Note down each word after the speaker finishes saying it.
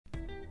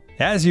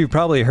As you've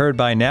probably heard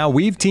by now,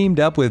 we've teamed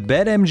up with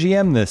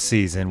BetMGM this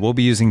season. We'll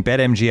be using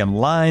BetMGM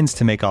lines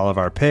to make all of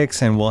our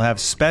picks, and we'll have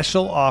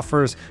special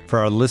offers for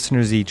our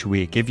listeners each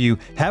week. If you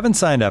haven't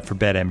signed up for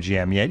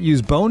BetMGM yet,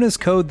 use bonus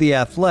code The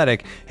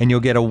Athletic, and you'll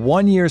get a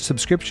 1-year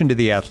subscription to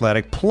The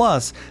Athletic,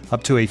 plus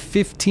up to a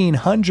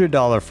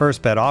 $1,500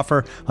 first bet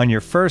offer on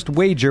your first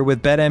wager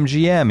with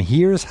BetMGM.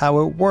 Here's how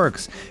it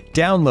works.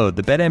 Download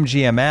the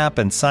BetMGM app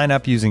and sign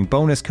up using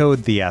bonus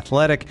code The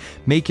Athletic.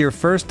 Make your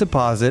first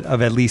deposit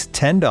of at least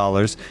 $10.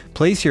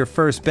 Place your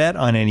first bet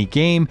on any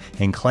game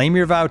and claim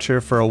your voucher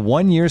for a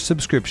 1-year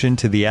subscription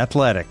to The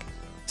Athletic.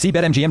 See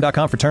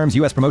BetMGM.com for terms.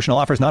 U.S. promotional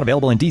offers not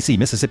available in D.C.,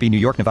 Mississippi, New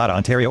York, Nevada,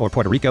 Ontario, or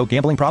Puerto Rico.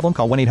 Gambling problem?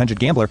 Call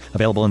 1-800-GAMBLER.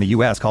 Available in the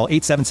U.S. Call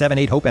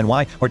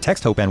 877-8-HOPE-NY or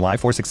text HOPE-NY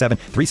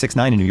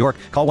 467-369 in New York.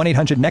 Call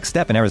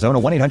 1-800-NEXT-STEP in Arizona.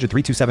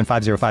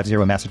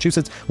 1-800-327-5050 in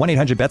Massachusetts.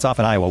 1-800-BETS-OFF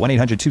in Iowa.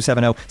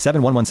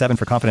 1-800-270-7117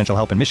 for confidential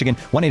help in Michigan.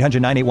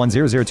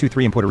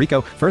 1-800-981-0023 in Puerto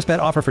Rico. First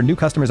bet offer for new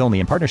customers only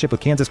in partnership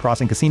with Kansas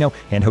Crossing Casino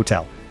and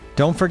Hotel.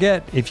 Don't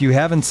forget, if you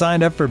haven't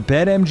signed up for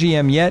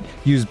BetMGM yet,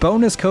 use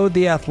bonus code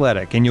The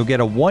Athletic, and you'll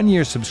get a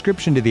 1-year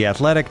subscription to The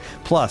Athletic,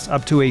 plus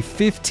up to a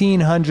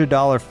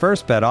 $1,500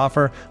 first bet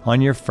offer on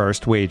your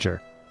first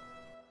wager.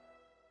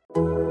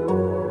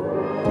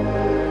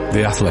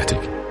 The Athletic.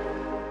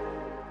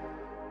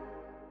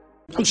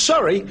 I'm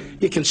sorry,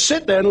 you can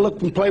sit there and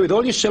look and play with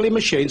all your silly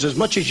machines as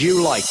much as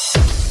you like. Is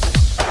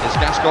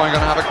Gascoigne going to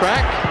have a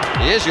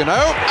crack? He is, you know.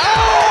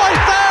 Oh, I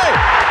say!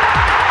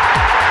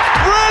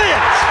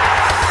 Brilliant!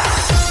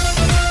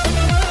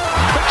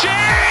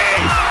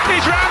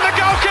 He's round the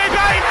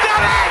goalkeeper, he's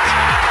done it!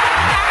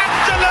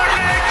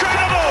 Absolutely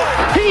incredible!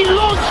 He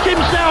launched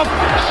himself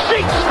 6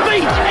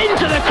 feet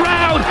into the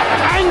crowd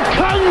and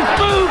kung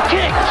fu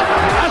kicked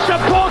a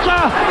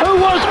supporter who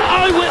was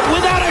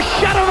without a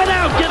shadow of a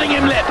doubt giving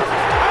him lip. Oh,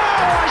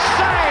 I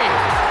say!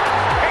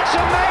 It's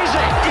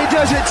amazing! He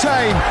does it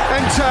tame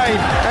and tame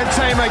and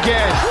tame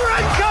again.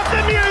 Crank up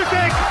the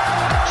music!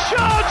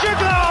 Charge your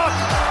glass!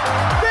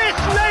 This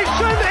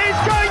nation is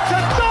going to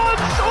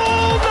dance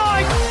all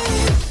night!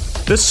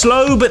 The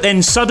slow but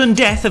then sudden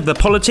death of the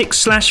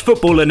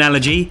politics/football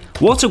analogy.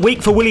 What a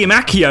week for William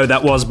Accio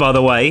that was, by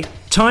the way.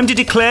 Time to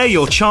declare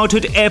your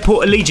childhood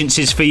airport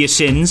allegiances for your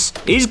sins.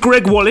 Is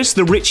Greg Wallace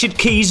the Richard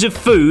Keys of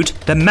food?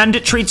 The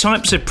mandatory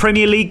types of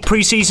Premier League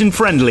pre-season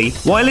friendly?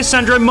 Why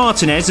Lisandro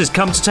Martinez has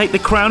come to take the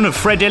crown of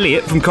Fred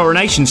Elliott from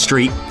Coronation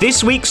Street?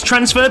 This week's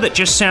transfer that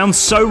just sounds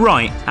so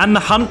right. And the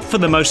hunt for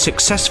the most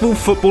successful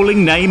footballing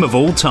name of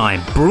all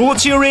time. Brought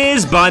to your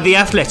ears by The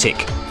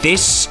Athletic.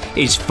 This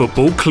is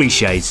Football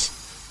Cliches.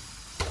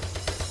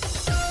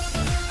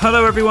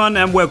 Hello everyone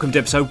and welcome to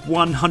episode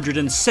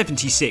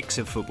 176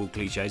 of Football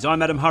Cliches.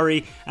 I'm Adam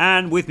Hurrey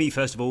and with me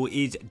first of all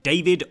is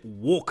David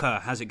Walker.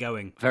 How's it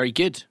going? Very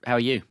good. How are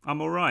you? I'm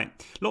alright.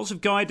 Lots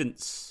of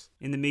guidance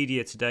in the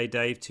media today,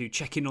 Dave, to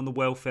check in on the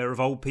welfare of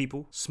old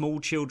people, small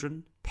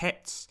children,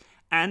 pets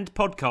and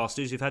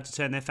podcasters who've had to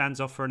turn their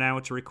fans off for an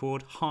hour to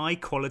record high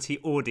quality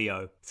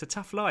audio. It's a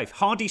tough life.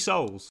 Hardy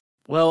souls.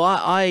 Well,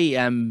 I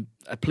am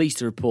pleased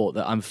to report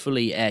that I'm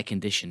fully air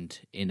conditioned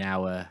in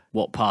our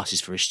what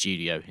passes for a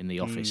studio in the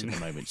office at the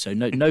moment. So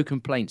no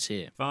complaints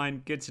here.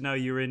 Fine, good to know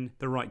you're in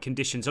the right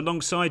conditions.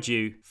 Alongside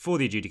you for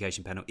the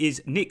adjudication panel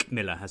is Nick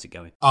Miller. How's it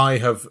going? I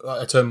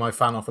turned my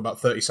fan off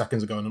about 30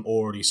 seconds ago and I'm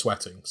already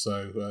sweating.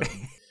 So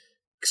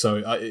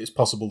it's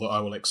possible that I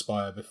will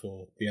expire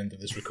before the end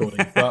of this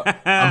recording. But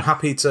I'm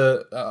happy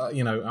to,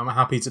 I'm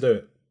happy to do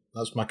it.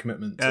 That's my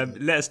commitment.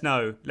 Let us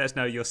know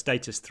your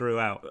status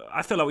throughout.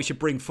 I feel like we should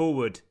bring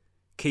forward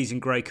Keys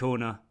and Grey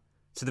Corner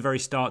to the very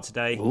start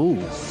today.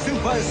 Ooh.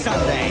 Super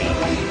Sunday.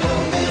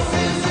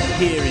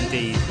 Here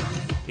indeed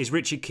is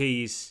Richard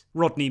Keys,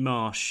 Rodney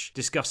Marsh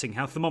discussing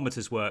how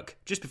thermometers work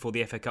just before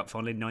the FA Cup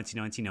final in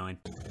 1999.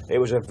 It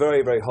was a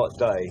very, very hot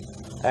day.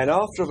 And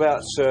after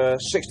about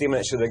 60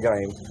 minutes of the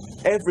game,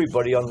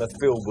 everybody on the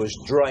field was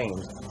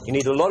drained. You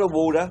need a lot of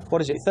water.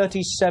 What is it,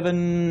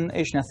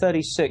 37-ish now,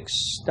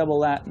 36, double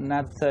that and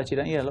add 30.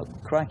 Yeah, look,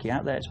 crikey,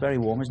 out there it's very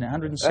warm, isn't it?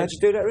 106. How'd you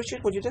do that,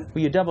 Richard? What'd you do?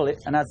 Well, you double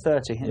it and add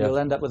 30 and you'll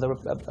end up with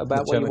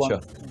about what you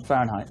want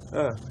Fahrenheit.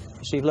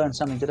 So you've learned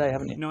something today,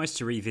 haven't you? Nice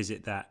to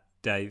revisit that,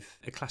 Dave.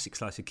 A classic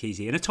slice of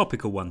Keysy and a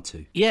topical one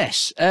too.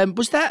 Yes.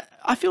 Was that?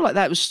 I feel like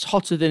that was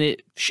hotter than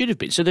it should have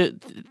been.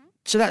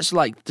 So that's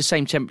like the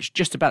same temperature,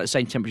 just about the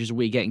same temperature as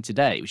we're getting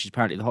today, which is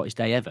apparently the hottest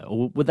day ever.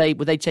 Or were they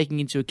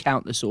taking into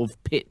account the sort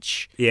of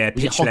pitch? Yeah,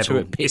 pitch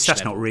level. That's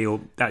level? not real.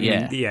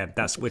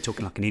 We're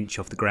talking like an inch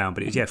off the ground,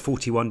 but it was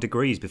 41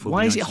 degrees before.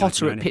 Why is it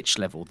hotter at pitch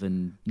level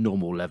than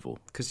normal level?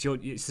 Because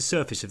it's the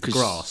surface of the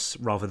grass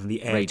rather than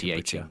the air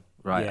radiating.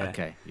 Right, yeah.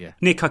 Okay, yeah.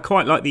 Nick, I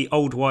quite like the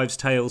old wives'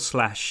 tale /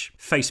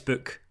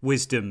 Facebook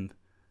wisdom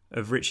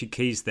of Richard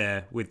Keys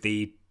there with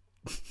the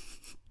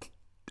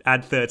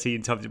add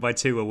 13 times it by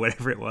 2 or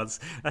whatever it was.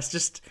 That's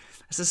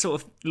the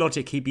sort of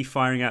logic he'd be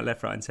firing out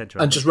left, right and centre.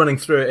 And just running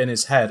through it in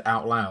his head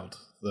out loud.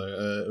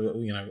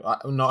 though.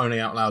 Not only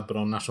out loud but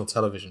on national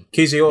television.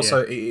 Kesey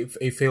also he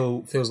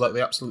feels like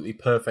the absolutely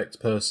perfect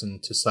person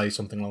to say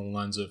something along the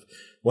lines of,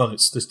 "Well,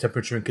 it's this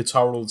temperature in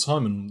Qatar all the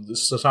time, and the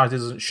society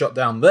doesn't shut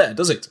down there,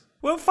 does it?"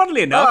 Well,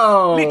 funnily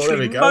enough,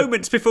 literally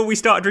moments before we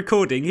started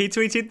recording, he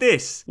tweeted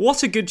this.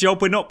 What a good job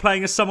we're not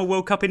playing a Summer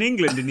World Cup in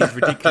England in these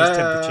ridiculous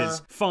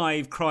temperatures.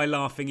 5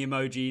 cry-laughing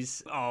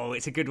emojis. Oh,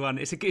 it's a good one.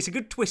 It's a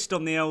good twist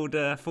on the old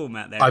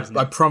format there, isn't it?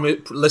 I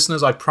promise,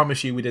 listeners, I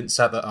promise you we didn't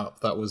set that up.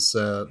 That was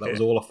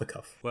all off the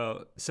cuff.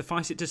 Well,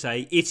 suffice it to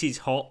say, it is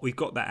hot. We've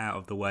got that out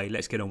of the way.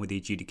 Let's get on with the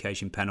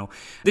adjudication panel.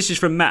 This is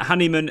from Matt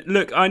Honeyman.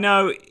 Look, I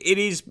know it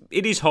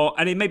is hot,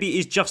 and maybe it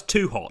is just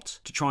too hot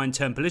to try and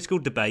turn political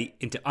debate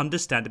into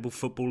understandable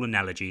football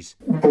analogies.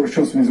 Boris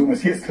Johnson is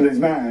almost Yesterday's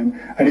man,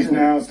 and he's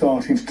now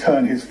starting to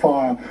turn his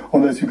fire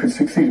on those who could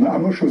succeed him.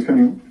 I'm not sure it's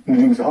going to be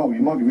Nadine Zahawi.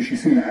 It might be Rishi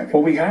Sunak.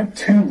 Well, we had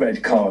 2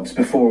 red cards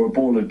before a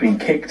ball had been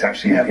kicked,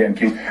 actually, at the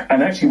MQ.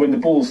 And actually, when the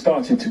ball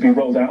started to be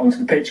rolled out onto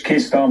the pitch, Keir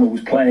Starmer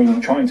was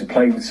trying to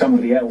play with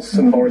somebody else,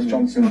 and Boris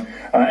Johnson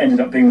ended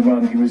up being the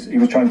one he was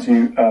trying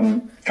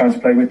to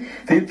play with.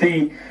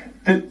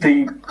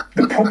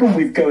 The problem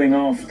with going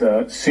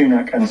after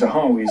Sunak and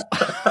Zahawi is...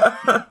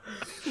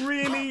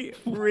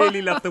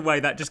 Really love the way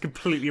that just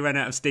completely ran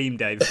out of steam,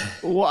 Dave.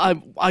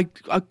 Well,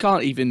 I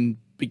can't even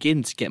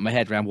begin to get my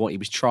head around what he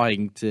was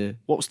trying to...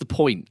 What was the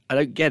point? I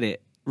don't get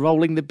it.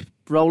 Rolling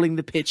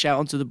the pitch out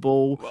onto the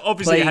ball. Well,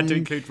 obviously, it had to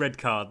include red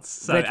cards.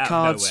 So red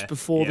cards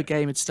before the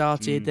game had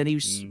started. Then he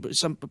was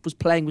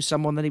playing with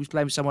someone. Then he was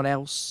playing with someone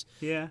else.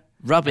 Yeah.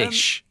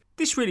 Rubbish.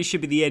 This really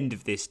should be the end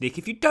of this, Nick.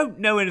 If you don't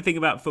know anything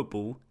about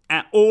football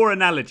or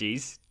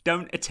analogies,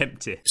 don't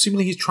attempt it.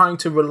 Presumably he's trying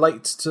to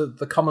relate to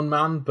the common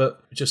man,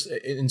 but just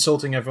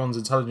insulting everyone's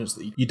intelligence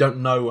that you don't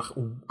know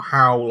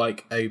how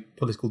like a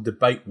political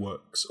debate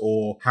works,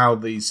 or how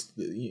these...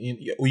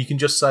 Or you can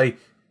just say...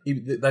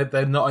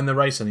 They're not in the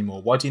race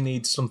anymore. Why do you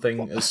need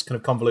something as kind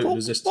of convoluted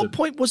as this? What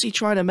point was he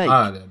trying to make?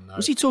 I don't know.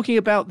 Was he talking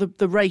about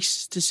the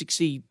race to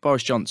succeed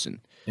Boris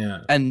Johnson? Yeah.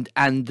 And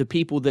the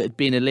people that had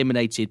been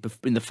eliminated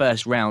in the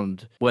first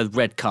round were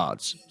red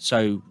cards.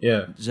 So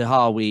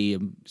Zahawi,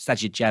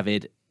 Sajid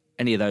Javid,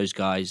 any of those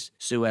guys,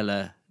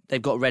 Suella,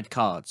 they've got red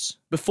cards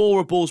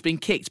before a ball's been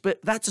kicked.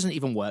 But that doesn't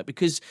even work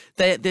because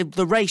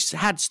the race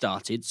had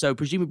started, so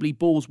presumably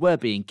balls were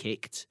being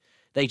kicked.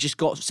 They just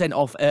got sent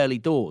off early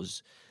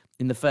doors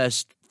in the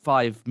first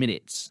 5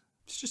 minutes.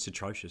 It's just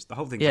atrocious. The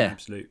whole thing's an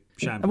absolute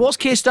shambles. And what's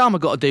Keir Starmer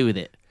got to do with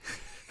it?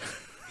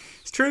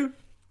 It's true.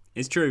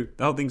 It's true.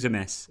 The whole thing's a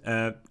mess.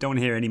 Don't want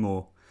to hear any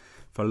more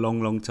for a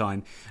long, long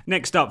time.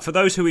 Next up, for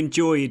those who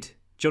enjoyed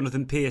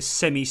Jonathan Pearce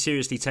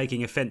semi-seriously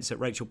taking offence at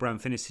Rachel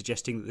Brown-Finnis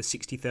suggesting that the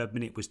 63rd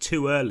minute was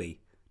too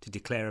early to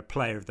declare a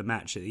player of the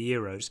match at the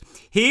Euros,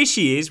 here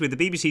she is with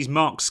the BBC's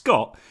Mark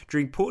Scott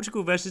during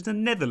Portugal versus the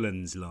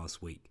Netherlands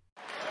last week.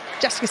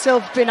 Jessica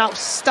Silva's been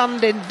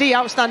outstanding, the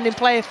outstanding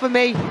player for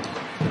me.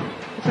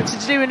 If we're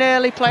to do an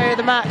early player of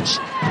the match,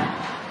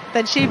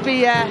 then she'd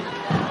be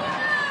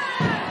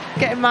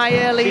getting my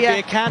early... She'd be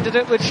a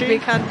candidate, would she? Be a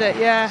candidate,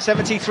 yeah.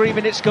 73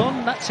 minutes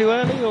gone, that too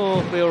early,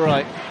 or are we all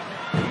right?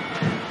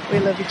 We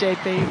love you,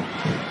 JP.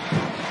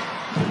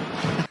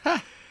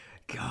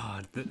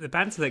 God, the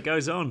banter that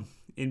goes on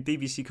in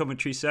BBC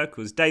commentary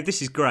circles. Dave,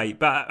 this is great,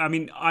 but I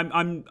mean,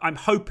 I'm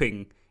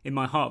hoping in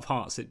my heart of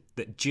hearts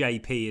that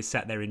JP is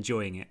sat there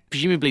enjoying it.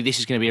 Presumably this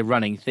is going to be a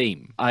running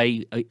theme.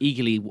 I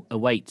eagerly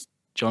await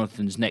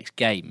Jonathan's next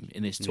game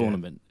in this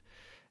tournament.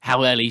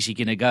 How early is he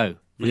going to go?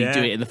 Will he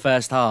do it in the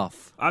first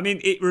half? I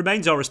mean, it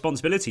remains our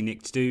responsibility,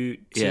 Nick, to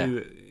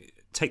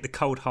take the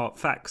cold hard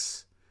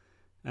facts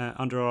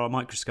under our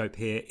microscope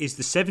here. Is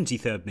the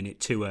 73rd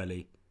minute too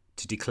early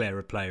to declare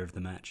a player of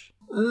the match?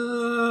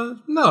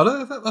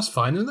 No, that's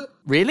fine, isn't it?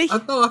 Really?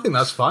 No, I think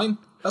that's fine.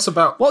 That's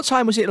about... What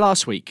time was it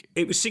last week?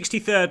 It was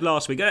 63rd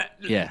last week.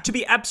 To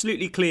be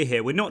absolutely clear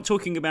here, we're not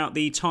talking about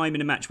the time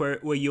in a match where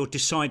you're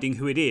deciding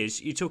who it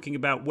is. You're talking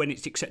about when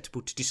it's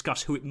acceptable to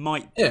discuss who it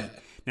might be. Yeah.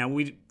 Now,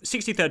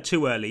 63rd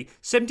too early.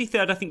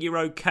 73rd, I think you're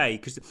okay,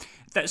 because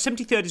that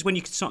 73rd is when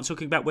you can start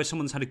talking about where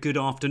someone has had a good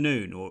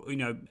afternoon, or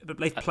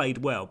they've played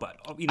well. But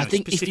I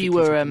think if you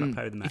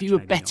were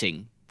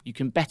betting, you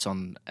can bet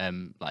on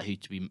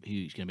who's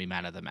going to be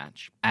man of the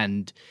match,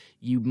 and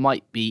you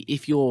might be,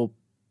 if you're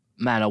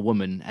man or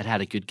woman had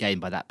a good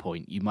game by that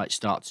point, you might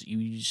start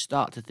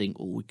to think,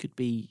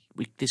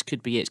 this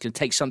could be it. It's going to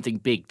take something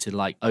big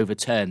to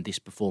overturn this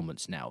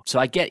performance now. So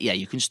I get,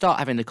 you can start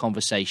having the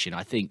conversation.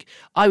 I think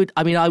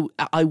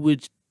I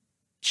would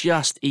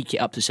just eke it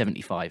up to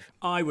 75.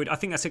 I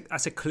think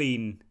that's a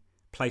clean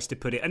place to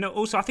put it. And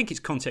also I think it's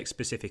context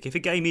specific. If a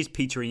game is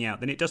petering out,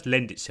 then it does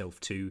lend itself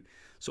to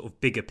sort of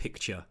bigger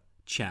picture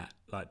chat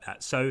like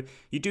that. So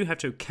you do have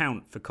to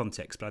account for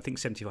context, but I think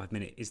 75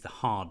 minute is the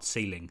hard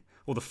ceiling,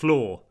 or the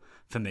floor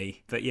for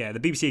me. But yeah, the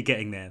BBC are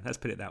getting there. Let's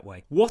put it that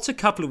way. What a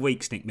couple of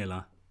weeks, Nick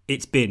Miller,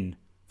 it's been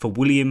for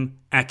William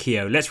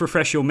Akio. Let's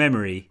refresh your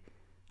memory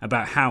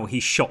about how he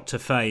shot to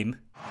fame.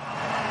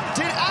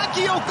 Did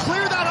Akio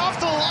clear that off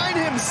the line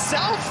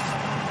himself?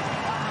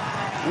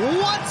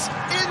 What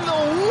in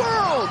the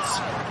world?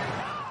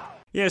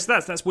 Yes,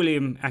 that's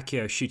William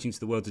Akio shooting to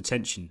the world's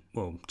attention,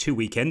 2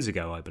 weekends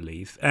ago, I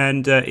believe.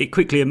 And it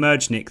quickly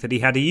emerged, Nick, that he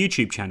had a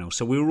YouTube channel.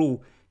 So we were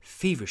all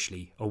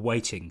feverishly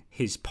awaiting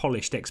his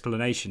polished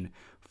explanation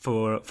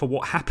for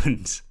what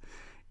happened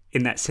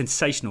in that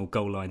sensational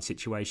goal line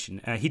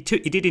situation. He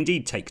did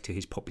indeed take to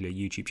his popular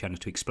YouTube channel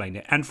to explain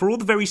it. And for all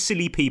the very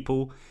silly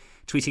people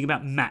tweeting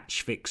about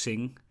match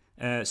fixing,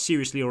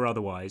 seriously or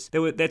otherwise,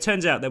 there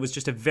turns out there was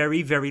just a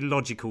very, very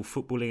logical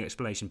footballing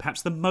explanation,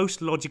 perhaps the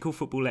most logical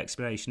football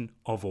explanation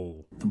of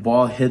all. The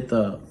ball hit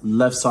the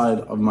left side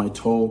of my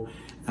toe,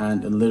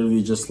 and it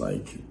literally just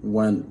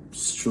went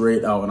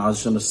straight out, and I was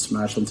just gonna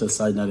smash into the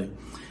side netting.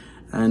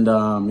 And it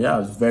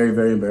was very,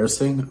 very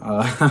embarrassing.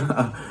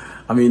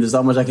 I mean, there's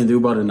not much I can do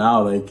about it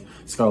now.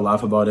 Just gotta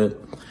laugh about it,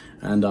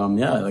 and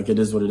it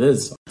is what it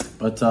is.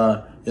 But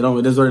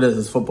it is what it is.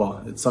 It's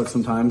football. It sucks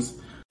sometimes.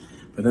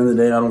 But at the end of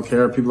the day, I don't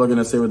care. People are going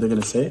to say what they're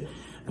going to say.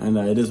 And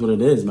it is what it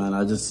is, man.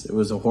 It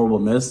was a horrible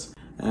miss.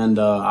 And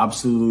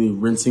absolutely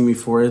rinsing me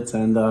for it.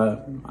 And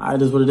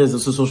it is what it is.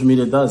 That's what social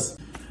media does.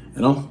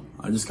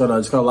 I just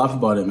gotta laugh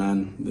about it,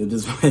 man. It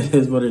is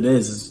what it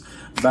is. It's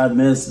a bad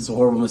miss. It's a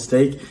horrible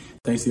mistake.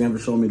 Thanks again for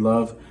showing me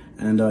love.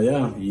 And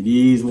it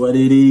is what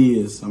it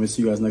is. I'm going to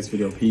see you guys next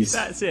video. Peace.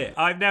 That's it.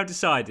 I've now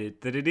decided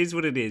that it is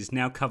what it is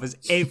now covers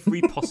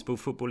every possible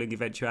footballing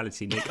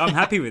eventuality, Nick. I'm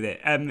happy with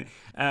it.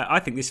 I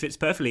think this fits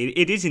perfectly.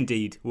 It is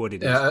indeed what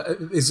it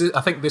is.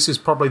 I think this is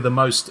probably the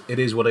most it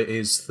is what it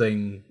is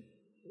thing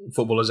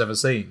football has ever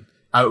seen.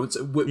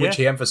 Which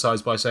he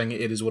emphasised by saying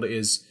it is what it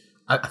is.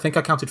 I think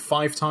I counted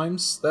 5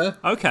 times there.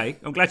 Okay,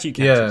 I'm glad you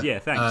counted. Yeah,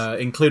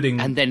 thanks. Including...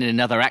 And then in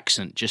another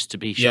accent, just to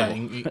be sure.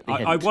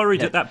 I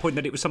worried at that point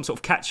that it was some sort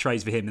of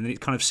catchphrase for him and that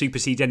it kind of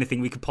supersedes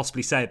anything we could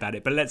possibly say about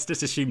it, but let's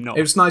just assume not.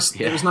 It was nice.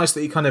 Yeah. It was nice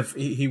that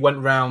he went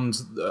round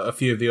a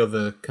few of the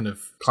other kind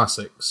of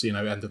classics,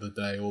 end of the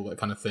day, all that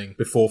kind of thing,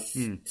 before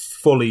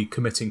fully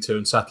committing to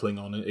and settling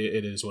on it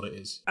is what it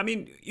is. I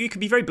mean, you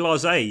could be very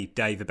blasé,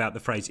 Dave, about the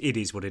phrase "it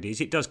is what it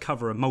is." It does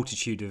cover a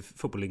multitude of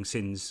footballing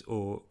sins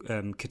or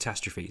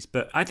catastrophes,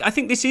 but I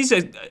think this is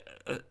a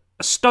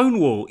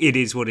Stonewall. It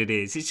is what it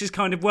is. It's just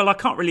kind of, I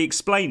can't really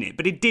explain it,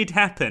 but it did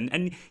happen.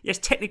 And yes,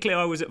 technically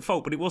I was at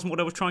fault, but it wasn't what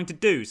I was trying to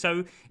do.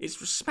 So it's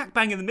smack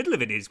bang in the middle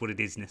of it is what it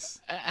isness.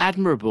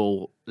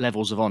 Admirable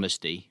levels of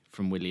honesty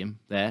from William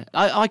there.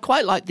 I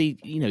quite like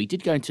he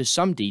did go into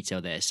some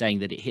detail there, saying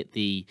that it hit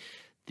the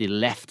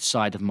left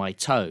side of my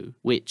toe,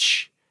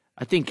 which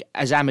I think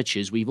as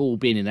amateurs, we've all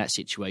been in that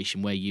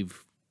situation where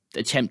you've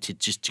attempted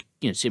just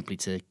to, simply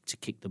to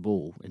kick the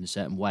ball in a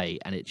certain way,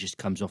 and it just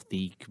comes off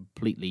the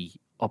completely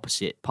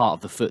opposite part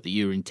of the foot that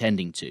you were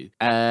intending to.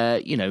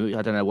 I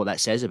don't know what that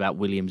says about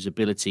William's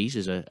abilities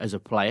as a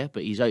player,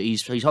 but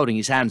he's holding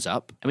his hands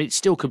up. I mean, it's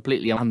still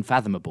completely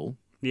unfathomable.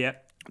 Yeah,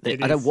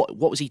 what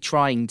was he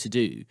trying to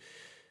do?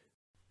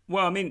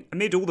 Well, I mean,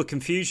 amid all the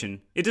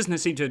confusion, it doesn't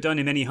seem to have done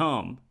him any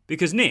harm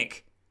because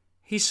Nick,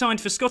 he's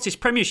signed for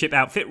Scottish Premiership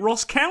outfit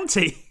Ross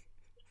County.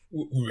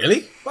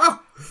 Really?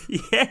 Wow.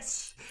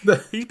 Yes.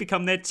 He's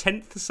become their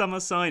 10th summer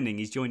signing.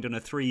 He's joined on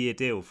a 3-year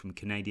deal from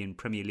Canadian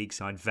Premier League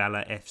side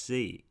Valor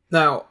FC.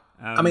 Now,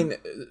 I mean,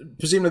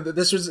 presumably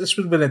this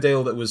would have been a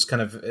deal that was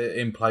kind of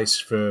in place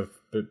for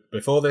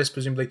before this,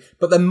 presumably.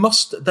 But there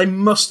must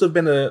have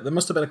been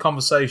a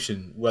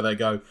conversation where they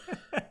go,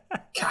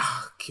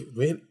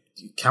 really?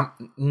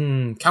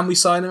 Can we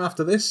sign him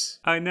after this?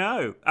 I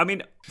know. I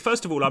mean,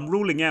 first of all, I'm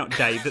ruling out,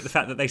 Dave, that the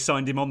fact that they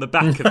signed him on the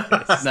back of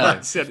this,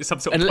 no, some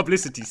sort of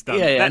publicity stuff.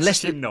 Yeah,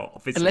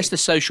 unless the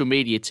social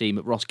media team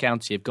at Ross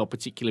County have got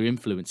particular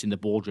influence in the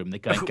boardroom. They're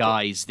going,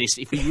 guys,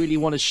 if we really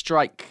want to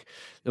strike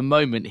the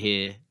moment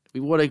here, we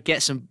want to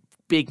get some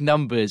big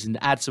numbers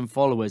and add some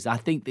followers. I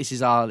think this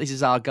is our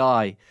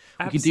guy.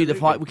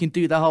 Absolutely. We can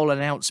do the whole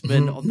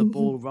announcement on the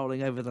ball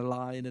rolling over the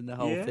line and the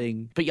whole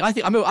thing. But I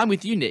think I'm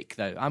with you, Nick.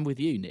 Though I'm with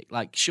you, Nick.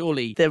 Like,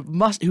 surely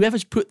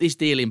whoever's put this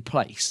deal in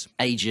place,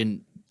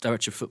 agent,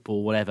 director of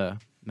football, whatever,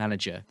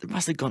 manager, they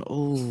must have gone,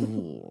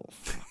 oh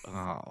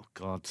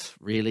God,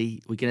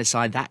 really? We're going to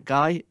sign that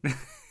guy,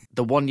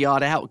 the 1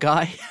 yard out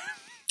guy.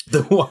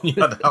 The 1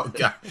 yard out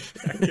guy.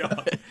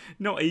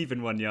 Not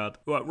even 1 yard.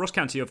 Well, Ross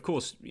County, of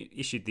course,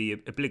 issued the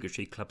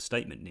obligatory club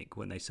statement, Nick,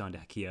 when they signed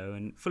Akio,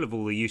 and full of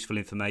all the useful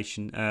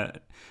information.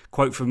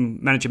 Quote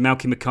from manager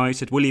Malky Mackay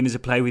said, "William is a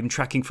player we've been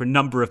tracking for a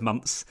number of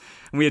months,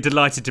 and we are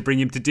delighted to bring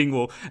him to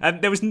Dingwall."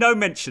 There was no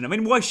mention. I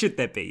mean, why should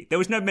there be? There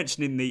was no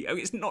mention in the...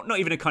 It's not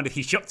even a kind of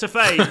he shot to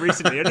fame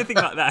recently or anything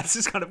like that. It's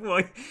just kind of,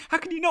 how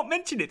can you not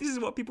mention it? This is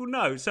what people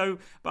know. So,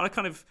 but I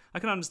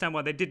can understand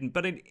why they didn't.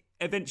 But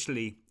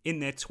eventually, in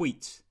their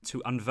tweet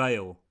to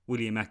unveil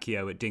William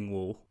Akio at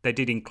Dingwall, they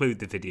did include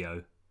the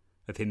video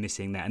of him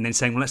missing that and then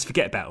saying, well, let's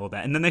forget about all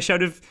that. And then they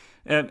showed a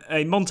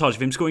montage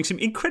of him scoring some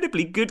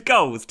incredibly good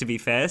goals, to be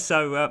fair.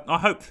 So I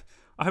hope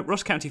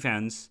Ross County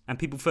fans and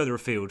people further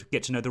afield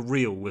get to know the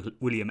real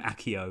William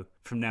Akio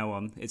from now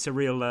on. It's a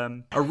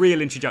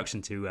real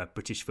introduction to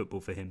British football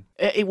for him.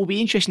 It will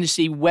be interesting to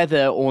see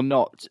whether or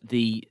not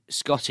the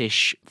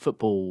Scottish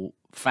football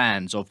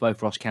fans of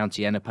both Ross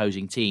County and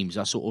opposing teams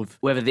are sort of,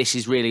 whether this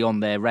is really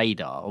on their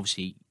radar.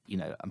 Obviously,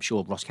 I'm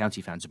sure Ross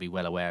County fans will be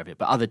well aware of it,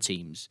 but other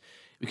teams,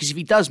 because if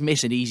he does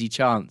miss an easy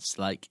chance,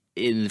 like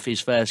in his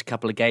first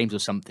couple of games or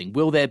something,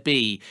 will there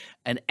be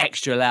an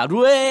extra loud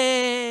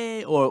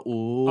way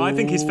or? I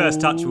think his first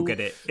touch will get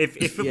it. If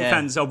football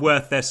fans are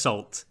worth their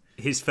salt,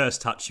 his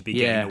first touch should be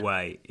getting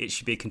away. It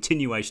should be a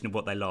continuation of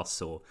what they last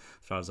saw,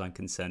 as far as I'm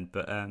concerned.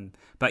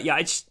 But yeah,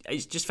 it's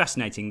just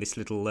fascinating, this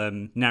little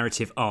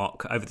narrative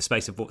arc over the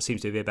space of what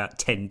seems to be about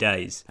 10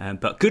 days.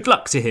 But good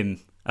luck to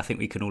him. I think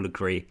we can all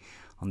agree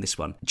on this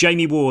one.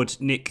 Jamie Ward,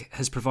 Nick,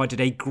 has provided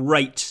a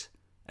great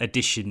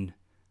addition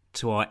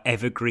to our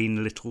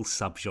evergreen little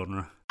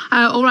subgenre.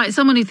 All right,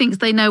 someone who thinks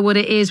they know what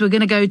it is. We're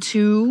going to go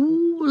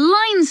to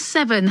line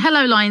 7.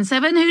 Hello, line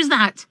 7. Who's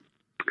that?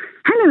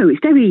 Hello, it's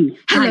Debbie.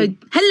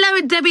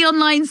 Hello, Debbie on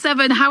line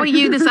 7. How are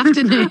you this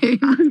afternoon?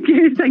 I'm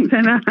good, thanks,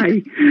 Emma.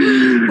 Hi.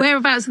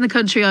 Whereabouts in the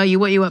country are you?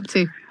 What are you up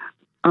to?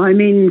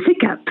 I'm in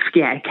Sidcup,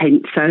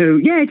 Kent. So,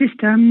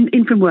 just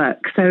in from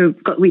work. So,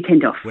 got the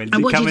weekend off.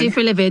 And what do you do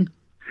for a living?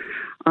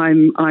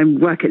 I'm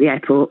work at the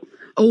airport.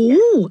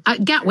 Oh,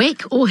 at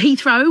Gatwick or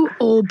Heathrow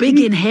or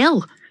Biggin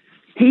Hill?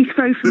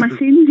 Heathrow for my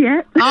sins,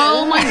 yeah.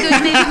 Oh, my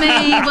goodness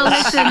me. Well,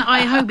 listen,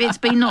 I hope it's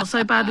been not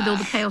so bad with all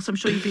the chaos. I'm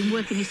sure you've been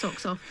working your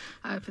socks off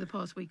for the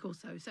past week or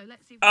so. So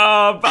let's see.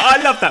 Oh, but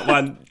I love that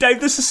one. Dave,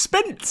 the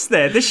suspense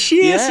there, the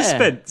sheer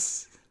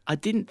suspense. I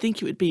didn't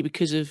think it would be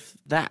because of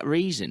that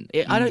reason.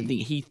 I don't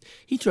think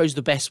Heathrow's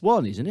the best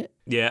one, isn't it?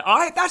 Yeah,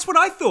 that's what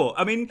I thought.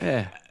 I mean...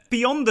 Yeah.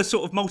 Beyond the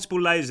sort of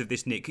multiple layers of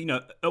this, Nick,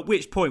 at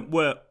which point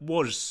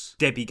was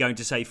Debbie going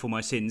to say "for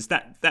my sins"?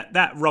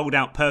 That rolled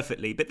out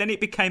perfectly, but then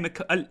it became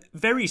a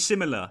very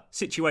similar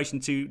situation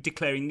to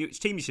declaring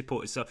which team you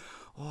supported. So,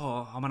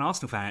 I'm an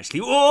Arsenal fan actually.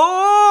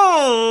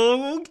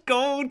 Oh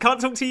God, can't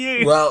talk to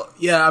you. Well,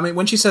 yeah, I mean,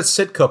 when she said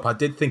Sidcup, I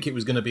did think it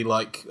was going to be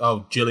like,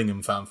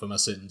 Gillingham fan for my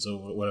sins or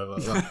whatever.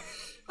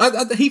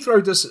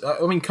 Heathrow does.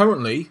 I mean,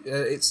 currently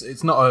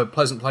it's not a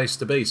pleasant place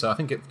to be, so I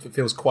think it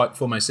feels quite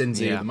for my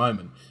sinsy at the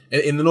moment.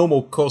 In the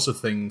normal course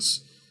of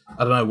things,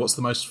 I don't know what's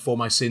the most for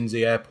my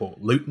sinsy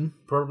airport. Luton,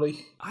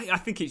 probably. I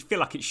feel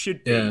like it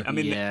should be. Yeah. I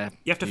mean, you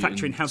have to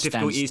factor in how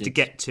difficult it is to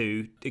get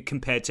to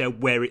compared to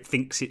where it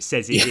thinks it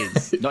says it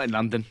is. Not in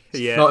London.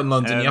 Yeah, not in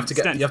London. You have to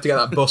get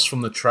that bus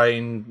from the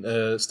train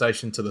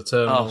station to the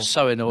terminal. Oh,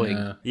 so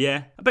annoying.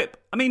 Yeah, but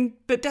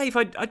Dave,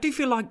 I do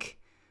feel like.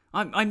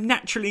 I'm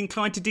naturally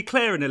inclined to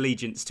declare an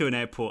allegiance to an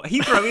airport. I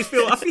think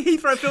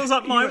Heathrow feels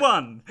like my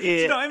one. Yeah. Do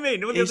you know what I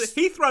mean?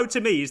 Heathrow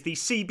to me is the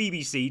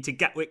CBBC to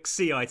Gatwick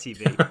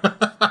CITV.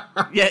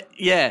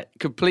 Yeah,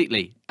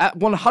 completely. At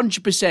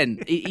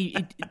 100%.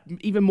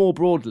 Even more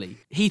broadly,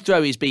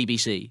 Heathrow is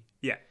BBC.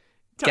 Yeah.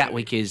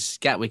 Totally.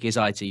 Gatwick is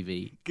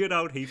ITV. Good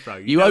old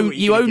Heathrow.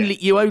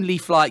 You only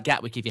fly at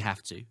Gatwick if you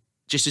have to.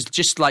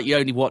 Just like you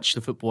only watch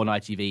the football on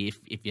ITV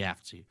if you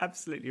have to.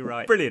 Absolutely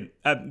right. Brilliant.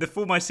 The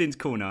For My Sins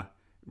corner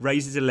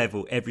raises a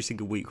level every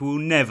single week. We will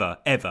never,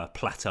 ever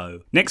plateau.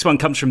 Next one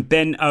comes from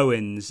Ben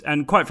Owens.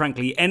 And quite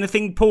frankly,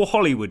 anything Paul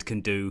Hollywood can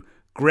do,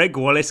 Greg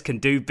Wallace can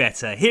do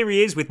better. Here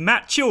he is with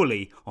Matt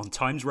Chorley on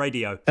Times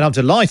Radio. And I'm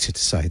delighted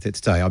to say that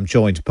today I'm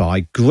joined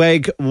by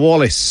Greg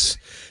Wallace,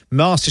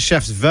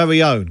 MasterChef's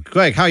very own.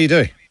 Greg, how are you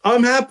doing?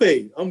 I'm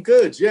happy. I'm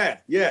good. Yeah.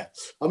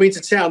 I'm into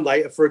town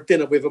later for a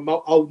dinner with an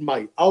old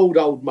mate.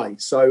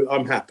 So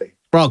I'm happy.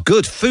 Well,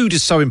 good. Food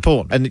is so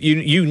important. And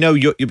you know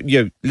your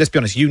let's be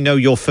honest, you know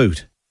your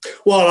food.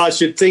 Well, I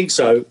should think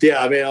so.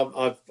 Yeah, I mean,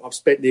 I've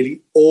spent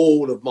nearly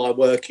all of my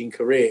working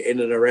career in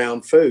and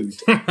around food.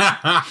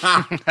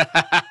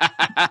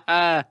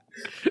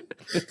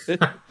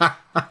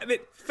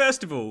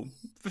 First of all,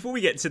 before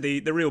we get to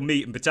the real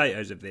meat and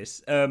potatoes of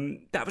this,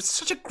 that was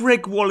such a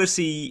Greg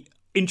Wallace-y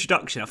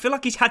introduction. I feel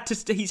like he's had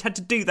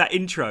to do that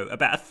intro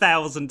about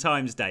 1,000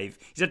 times, Dave.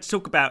 He's had to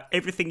talk about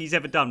everything he's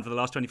ever done for the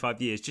last 25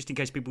 years, just in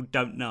case people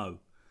don't know.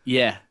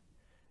 Yeah.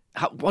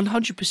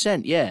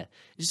 100%, yeah.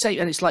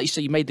 And it's like you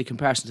say, you made the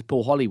comparison to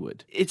Paul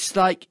Hollywood. It's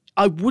like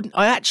I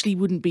actually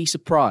wouldn't be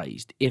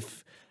surprised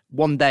if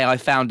one day I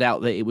found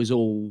out that it was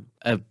all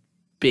a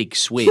big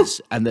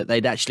swizz and that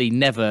they'd actually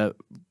never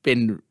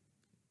been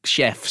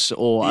chefs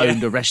or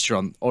owned a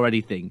restaurant or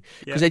anything,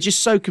 because they're just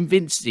so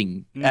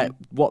convincing at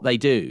what they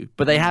do.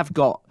 But they have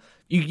got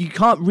you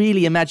can't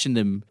really imagine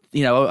them,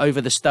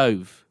 over the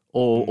stove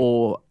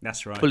or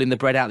that's right, pulling the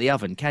bread out the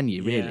oven, can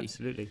you? Really? Yeah,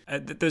 absolutely.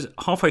 There's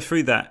halfway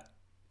through that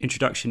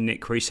introduction,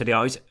 Nick, where he said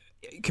I was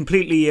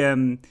completely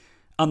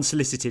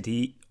unsolicited.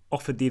 He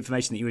offered the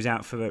information that he was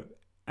out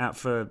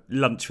for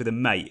lunch with a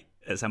mate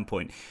at some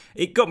point.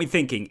 It got me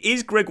thinking: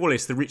 is Greg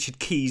Wallace the Richard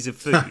Keys of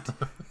food?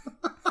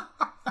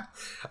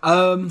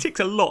 Ticks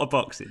a lot of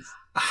boxes.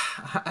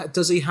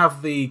 Does he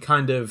have the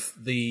kind of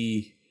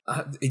he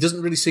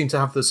doesn't really seem to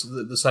have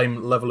the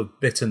same level of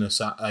bitterness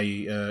at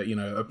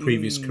a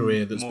previous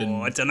career that's been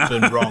wronged.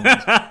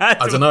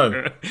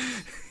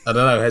 I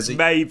don't know. Has he?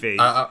 Maybe.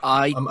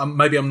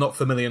 Maybe I'm not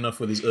familiar enough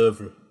with his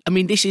oeuvre. I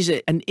mean, this is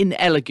an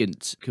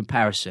inelegant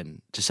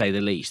comparison, to say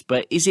the least.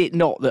 But is it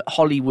not that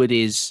Hollywood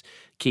is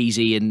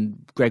Keysy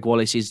and Greg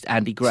Wallace is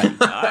Andy Gray.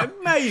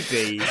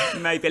 Maybe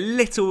a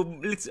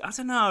little. I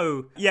don't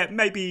know. Yeah,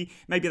 maybe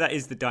that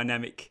is the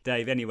dynamic,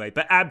 Dave. Anyway,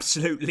 but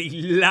absolutely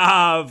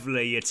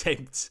lovely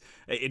attempt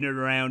in and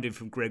around him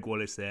from Greg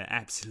Wallace there.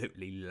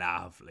 Absolutely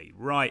lovely.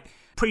 Right,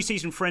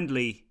 pre-season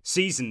friendly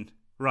season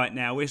right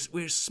now.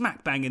 We're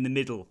smack bang in the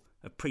middle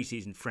of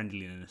pre-season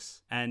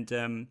friendliness,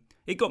 and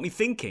it got me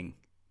thinking,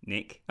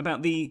 Nick,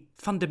 about the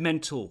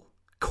fundamental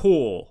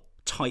core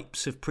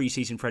types of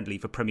pre-season friendly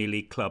for Premier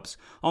League clubs.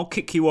 I'll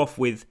kick you off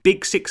with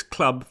Big Six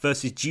club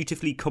versus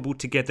dutifully cobbled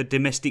together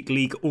domestic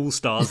league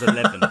all-stars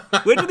 11.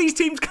 Where do these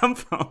teams come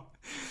from?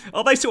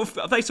 Are they sort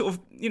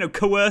of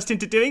coerced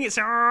into doing it?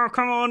 So,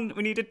 come on,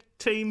 we need a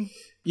team.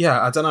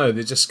 Yeah, I don't know.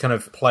 They're just kind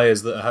of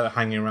players that are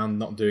hanging around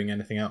not doing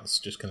anything else,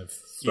 just kind of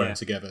thrown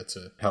together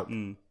to help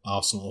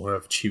Arsenal or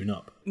whoever tune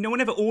up. No one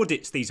ever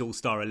audits these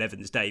all-star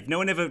 11s, Dave. No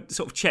one ever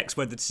sort of checks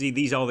whether to see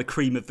these are the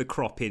cream of the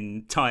crop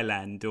in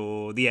Thailand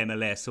or the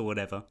MLS or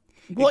whatever.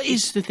 What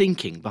is the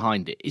thinking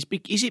behind it?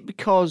 Is it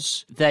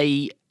because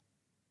they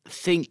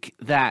think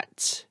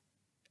that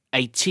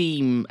a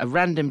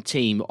random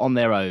team on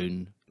their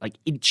own, like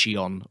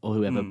Incheon or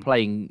whoever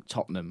playing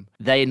Tottenham,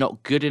 they're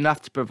not good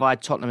enough to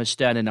provide Tottenham a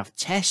stern enough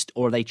test,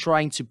 or are they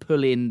trying to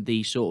pull in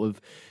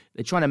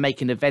they're trying to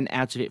make an event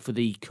out of it for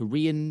the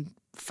Korean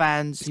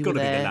fans? It's got to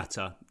be the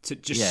latter, to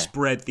just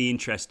spread the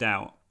interest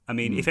out. I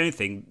mean, if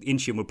anything,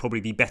 Incheon would probably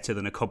be better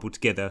than a cobbled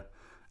together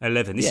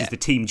 11. This is the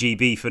Team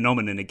GB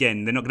phenomenon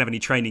again. They're not going to have any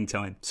training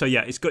time. So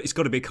yeah, it's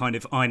got to be kind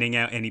of ironing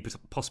out any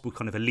possible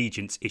kind of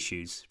allegiance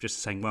issues. Just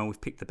saying, well, we've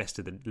picked the best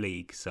of the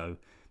league, so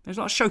there's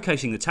a lot of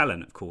showcasing the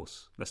talent, of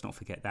course. Let's not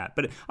forget that.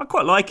 But I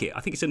quite like it. I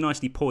think it's a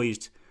nicely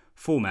poised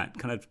format.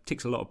 Kind of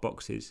ticks a lot of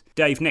boxes.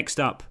 Dave, next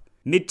up,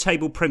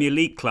 mid-table Premier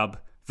League club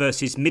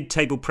versus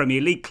mid-table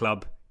Premier League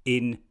club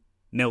in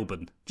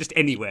Melbourne. Just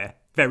anywhere.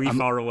 Very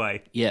far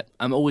away. Yeah,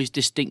 I'm always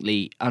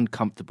distinctly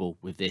uncomfortable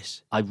with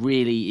this. It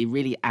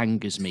really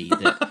angers me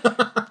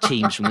that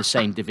teams from the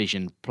same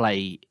division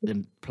play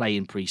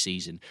in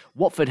pre-season.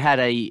 Watford had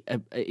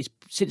it's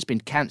since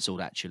been cancelled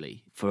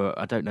actually for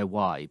I don't know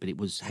why, but it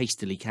was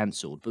hastily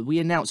cancelled. But we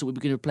announced that we were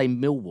going to play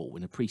Millwall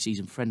in a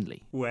pre-season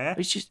friendly. Where?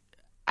 It's just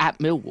at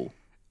Millwall.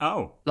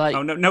 Oh,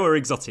 nowhere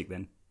exotic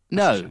then.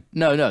 No.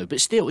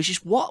 But still, it's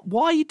just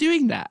why are you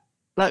doing that?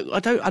 Like, I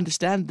don't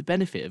understand the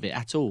benefit of it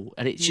at all,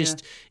 and it's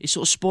just it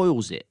sort of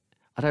spoils it.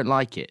 I don't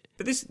like it.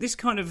 But this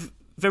kind of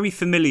very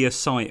familiar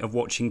sight of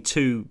watching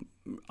two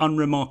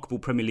unremarkable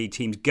Premier League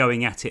teams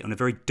going at it on a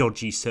very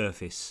dodgy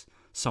surface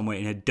somewhere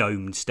in a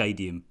domed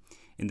stadium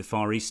in the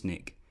Far East,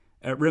 Nick,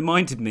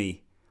 reminded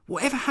me,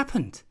 whatever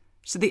happened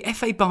to the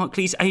FA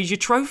Barclays Asia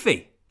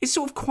Trophy? It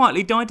sort of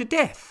quietly died a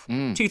death.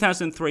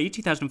 2003,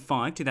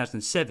 2005,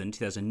 2007,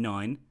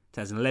 2009...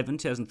 2011,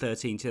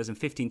 2013,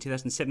 2015,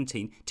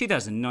 2017,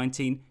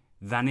 2019,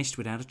 vanished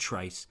without a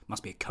trace.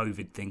 Must be a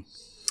COVID thing.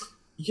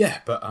 Yeah,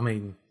 but I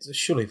mean,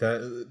 surely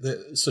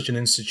such an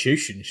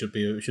institution should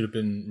have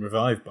been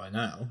revived by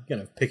now. You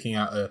know, picking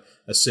out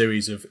a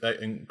series of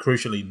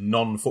crucially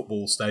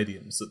non-football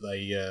stadiums that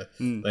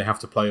they have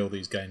to play all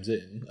these games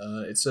in.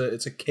 It's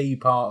a key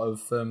part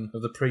of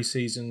the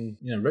pre-season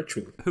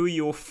ritual. Who are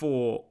your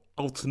four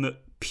ultimate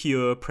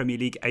pure Premier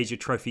League Asia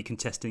Trophy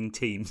contesting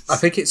teams? I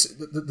think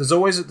there's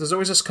always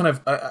this kind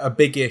of a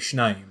big-ish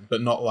name,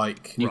 but not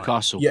like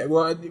Newcastle. Yeah,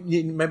 well,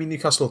 maybe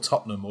Newcastle or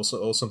Tottenham or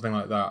something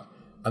like that.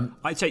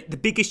 I'd say the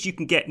biggest you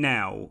can get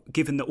now,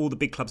 given that all the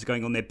big clubs are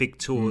going on their big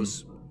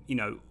tours,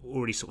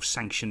 already sort of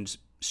sanctioned,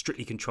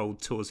 strictly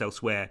controlled tours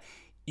elsewhere.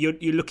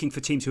 You're looking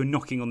for teams who are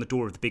knocking on the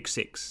door of the big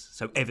six.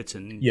 So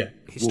Everton,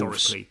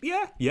 historically,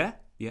 Wolves.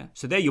 yeah.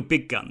 So they're your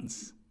big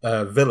guns.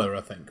 Villa,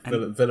 I think.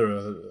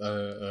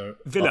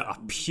 Villa are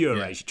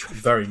pure Asia Trophy.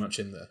 Very much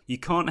in there. You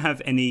can't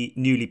have any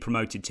newly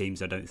promoted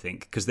teams, I don't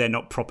think, because they're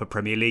not proper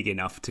Premier League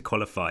enough to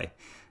qualify,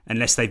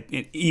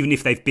 even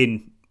if they've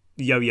been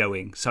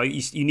yo-yoing. So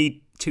you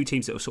need two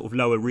teams that are sort of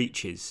lower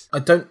reaches. I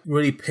don't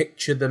really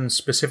picture them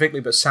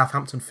specifically, but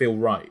Southampton feel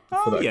right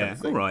for that kind of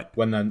thing. All right.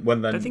 When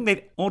I think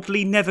they've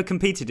oddly never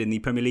competed in the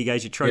Premier League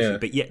Asia Trophy,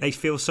 but yet they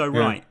feel so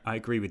right. I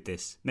agree with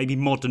this. Maybe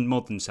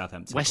modern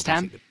Southampton. West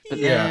Ham,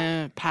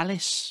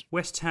 Palace.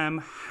 West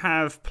Ham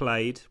have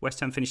played. West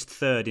Ham finished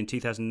third in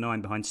 2009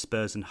 behind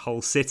Spurs and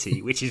Hull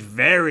City, which is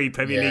very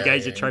Premier League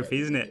Asia Trophy,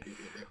 isn't it?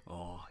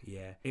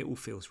 Yeah, it all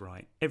feels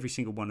right. Every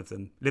single one of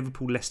them.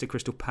 Liverpool, Leicester,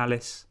 Crystal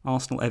Palace,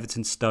 Arsenal,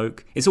 Everton,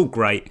 Stoke. It's all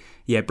great.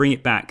 Yeah, bring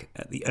it back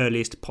at the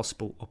earliest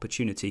possible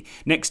opportunity.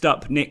 Next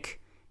up, Nick,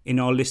 in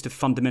our list of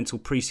fundamental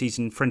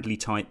pre-season friendly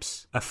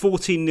types, a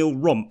 14-0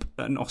 romp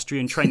at an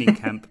Austrian training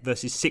camp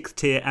versus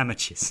 6th-tier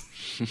amateurs.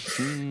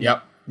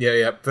 Yep.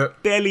 Yeah.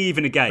 But barely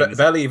even a game.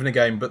 Barely even a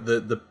game, but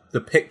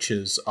the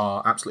pictures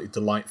are absolutely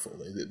delightful.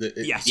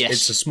 Yes.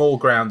 It's a small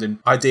ground,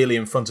 ideally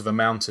in front of a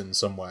mountain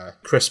somewhere,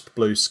 crisp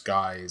blue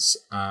skies,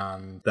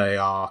 and they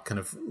are kind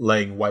of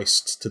laying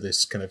waste to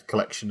this kind of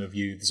collection of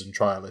youths and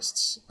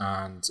trialists,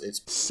 and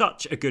it's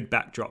such a good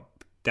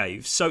backdrop.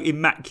 Dave, so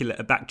immaculate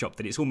a backdrop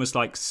that it's almost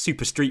like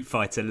Super Street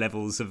Fighter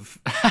levels of.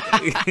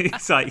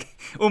 It's like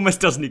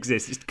almost doesn't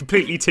exist. It's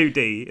completely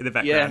 2D in the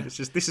background. Yeah. It's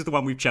just this is the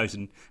one we've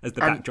chosen as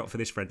the backdrop for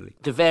this friendly.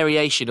 The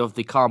variation of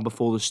the calm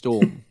before the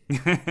storm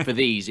for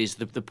these is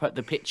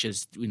the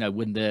pictures. You know,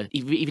 when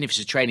even if it's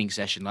a training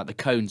session, like the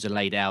cones are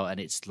laid out and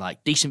it's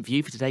like decent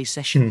view for today's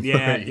session.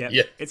 Yeah.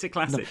 It's a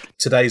classic.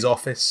 Today's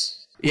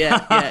office. Yeah.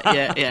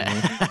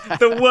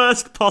 The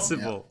worst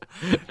possible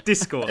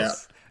discourse. Yeah.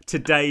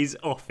 Today's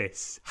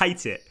office.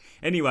 Hate it.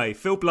 Anyway,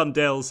 Phil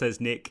Blundell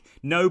says, Nick,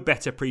 no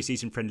better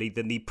pre-season friendly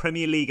than the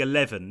Premier League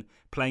 11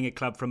 playing a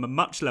club from a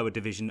much lower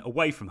division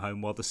away from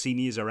home while the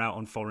seniors are out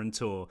on foreign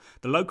tour.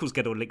 The locals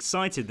get all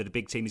excited that a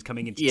big team is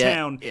coming into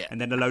town, and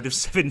then a load of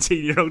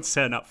 17-year-olds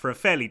turn up for a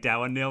fairly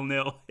dour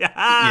 0-0.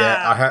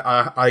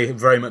 I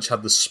very much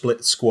had the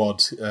split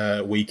squad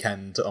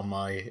weekend on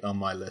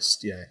my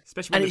list. Yeah,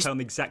 especially when they play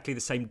on exactly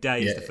the same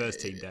day as the first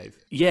team, Dave.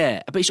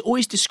 Yeah, but it's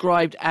always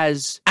described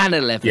as an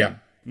 11. Yeah.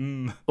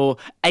 Or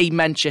a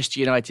Manchester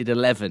United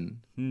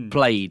 11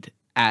 played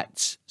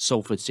at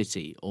Salford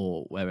City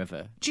or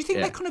wherever. Do you think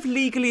they're kind of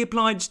legally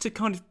obliged to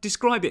kind of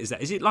describe it as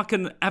that? Is it like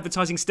an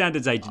advertising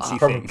standards agency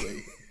probably.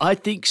 thing? I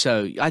think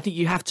so. I think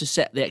you have to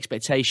set the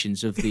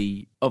expectations of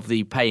the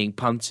paying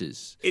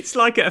punters. It's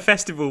like at a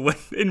festival when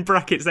in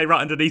brackets they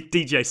write underneath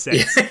DJ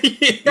sets.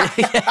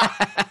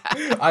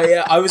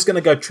 I was going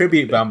to go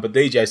tribute band, but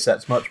DJ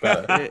set's much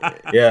better.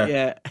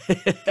 Yeah.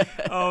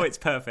 Oh, it's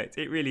perfect.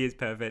 It really is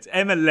perfect.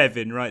 Emma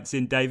Levin writes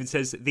in, David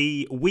says,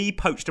 we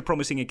poached a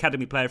promising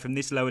academy player from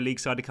this lower league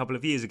side a couple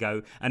of years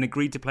ago and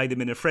agreed to play them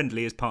in a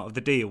friendly as part of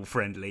the deal,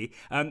 friendly.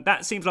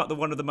 That seems like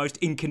one of the most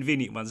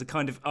inconvenient ones. The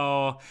kind of,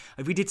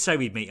 we did say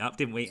we'd meet up,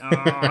 didn't we?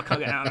 I can't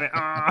get out of it.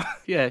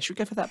 Yeah, should we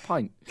go for that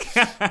pint?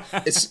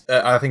 It's.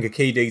 I think a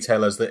key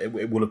detail is that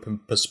it will have been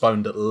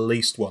postponed at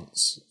least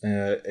once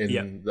at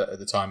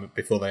the time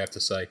before they have to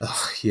say,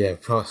 we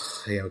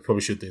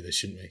probably should do this,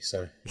 shouldn't we?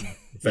 So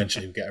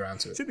eventually we'll get around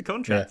to it. It's in the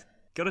contract.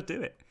 Got to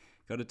do it.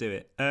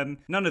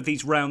 None of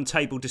these round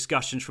table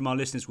discussions from our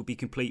listeners will be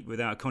complete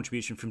without a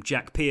contribution from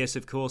Jack Pearce,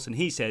 of course, and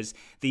he says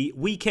the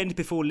weekend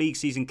before league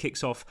season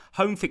kicks off,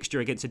 home fixture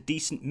against a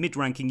decent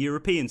mid-ranking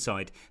European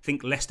side.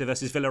 Think Leicester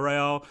versus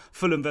Villarreal,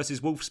 Fulham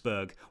versus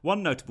Wolfsburg.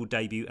 One notable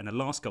debut and a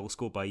last goal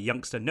scored by a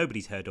youngster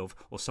nobody's heard of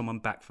or someone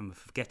back from a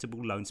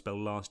forgettable loan spell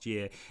last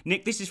year.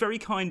 Nick, this is very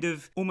kind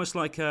of almost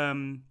like a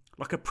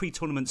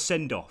pre-tournament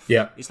send-off.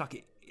 Yeah. It's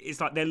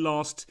like their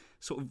last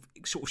sort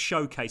of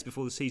showcase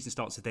before the season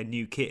starts of their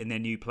new kit and their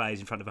new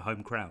players in front of a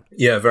home crowd.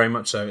 Yeah, very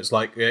much so. It's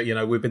like, we've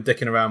been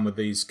dicking around with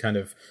these kind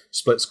of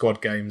split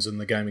squad games and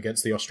the game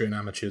against the Austrian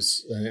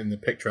amateurs in the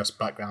picturesque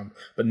background,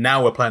 but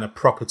now we're playing a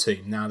proper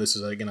team. Now this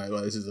is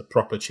a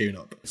proper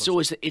tune-up.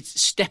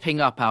 It's stepping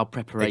up our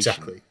preparation.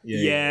 Exactly.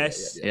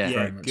 Yes.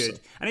 Very much good.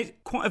 So. And it's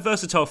quite a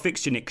versatile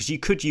fixture, Nick, because you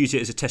could use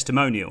it as a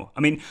testimonial.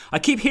 I mean, I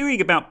keep hearing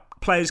about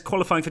players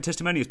qualifying for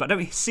testimonials, but I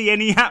don't see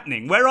any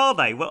happening. Where are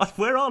they?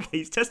 Where are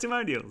these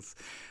testimonials?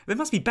 They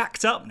must be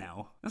backed up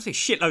now. There must be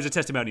shitloads of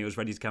testimonials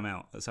ready to come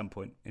out at some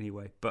point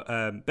anyway.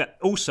 But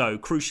also,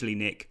 crucially,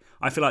 Nick,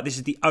 I feel like this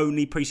is the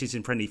only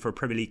pre-season friendly for a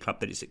Premier League club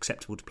that it's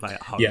acceptable to play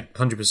at home. Yeah,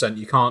 100%.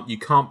 You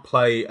can't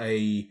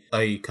play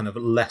a kind of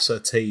lesser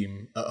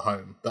team at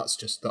home. That's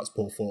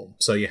poor form.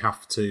 So it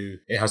has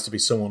to be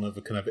someone of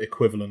a kind of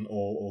equivalent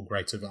or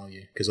greater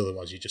value, because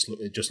otherwise it just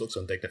looks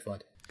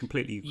undignified.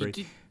 Completely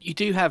agree. You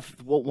do have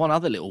one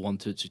other little one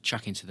to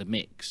chuck into the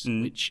mix,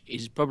 which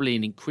is probably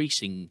an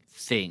increasing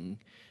thing.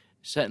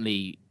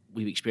 Certainly,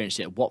 we've experienced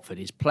it at Watford,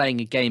 is playing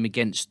a game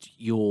against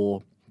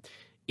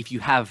if you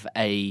have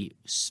a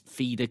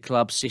feeder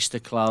club, sister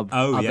club,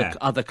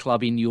 other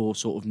club in your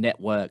sort of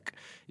network.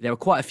 There are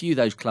quite a few of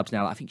those clubs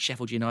now. I think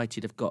Sheffield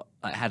United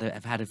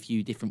have had a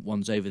few different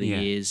ones over the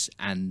years,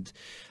 and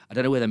I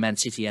don't know whether Man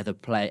City ever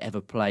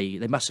play.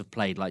 They must have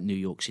played like New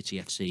York City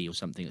FC or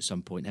something at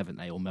some point, haven't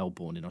they? Or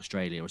Melbourne in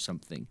Australia or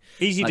something.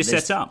 Easy to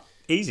set up.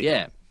 Easy.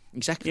 Yeah.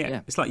 Exactly.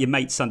 Yeah. It's like your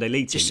mate's Sunday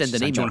league team. Just send an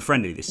email. Do you want a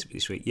friendly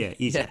this week? Yeah,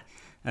 easy.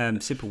 Yeah.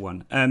 Simple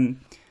one.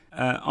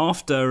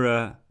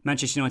 After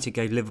Manchester United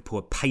gave Liverpool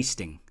a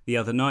pasting the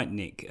other night,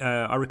 Nick,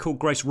 I recall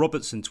Grace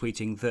Robertson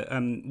tweeting that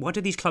why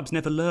do these clubs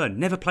never learn?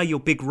 Never play your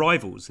big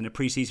rivals in a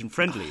pre-season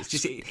friendly. It's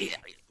just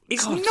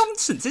it's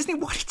nonsense, isn't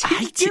it? Why do you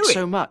hate do it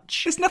so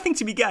much? There's nothing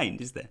to be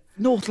gained, is there?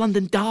 North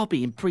London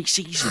derby in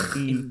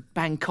pre-season in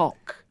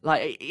Bangkok.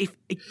 Like, if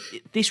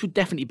this would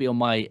definitely be on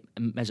my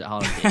Mesut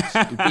Haaland list.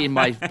 It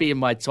would be in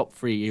my top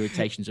 3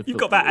 irritations of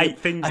football. You've got about 8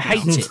 things. I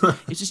hate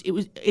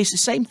it. It's the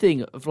same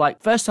thing of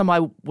like first time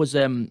I was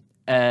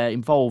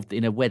involved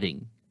in a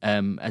wedding.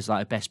 As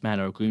like a best man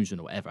or a groomsman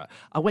or whatever,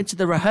 I went to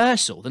the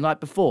rehearsal the night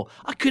before.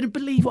 I couldn't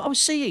believe what I was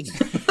seeing.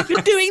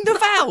 You're doing the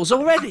vows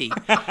already.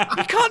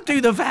 You can't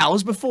do the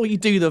vows before you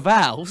do the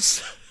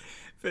vows.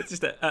 But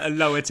just at a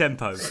lower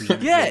tempo.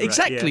 Yeah,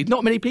 exactly. Yeah.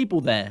 Not many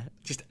people there.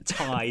 Just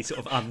tie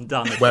sort of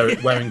undone.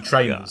 Wearing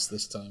trainers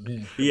this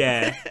time.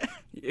 Yeah.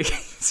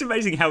 It's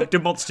amazing how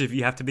demonstrative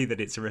you have to be that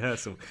it's a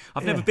rehearsal.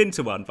 I've never been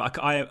to one, but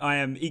I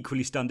am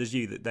equally stunned as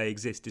you that they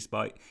exist,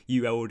 despite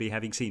you already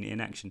having seen it in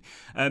action.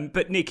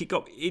 But Nick, it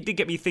did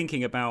get me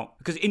thinking about,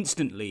 because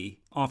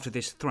instantly after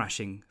this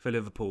thrashing for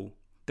Liverpool,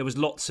 there was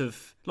lots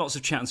of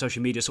chat on social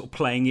media sort of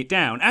playing it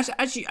down,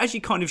 as you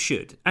kind of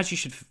should, as you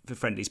should for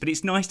friendlies. But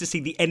it's nice to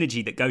see the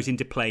energy that goes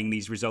into playing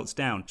these results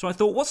down. So I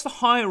thought, what's the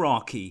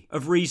hierarchy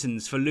of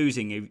reasons for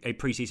losing a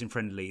pre-season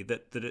friendly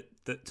that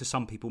to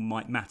some people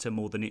might matter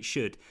more than it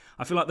should?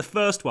 I feel like the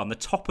first one, the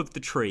top of the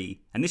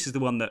tree, and this is the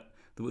one that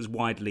was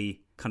widely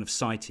kind of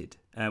cited,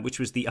 which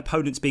was the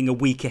opponents being a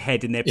week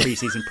ahead in their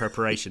pre-season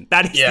preparation.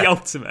 That is the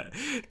ultimate.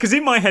 Because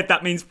in my head,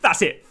 that means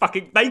that's it.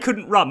 Fucking, they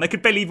couldn't run. They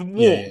could barely even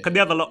walk, and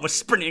the other lot were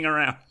sprinting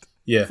around.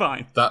 Yeah,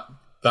 fine.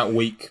 That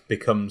week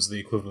becomes the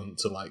equivalent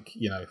to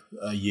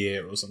a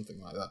year or something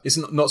like that. It's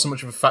not so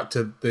much of a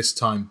factor this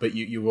time, but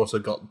you also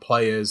got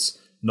players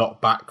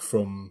not back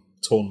from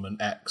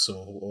tournament X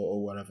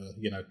or whatever,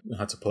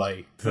 had to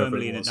play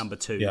firmly in at number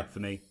 2 for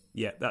me.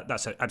 Yeah,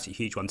 that's an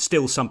absolutely huge one.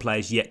 Still some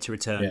players yet to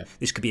return. Yeah.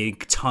 This could be an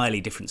entirely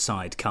different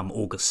side come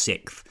August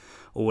 6th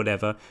or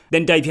whatever.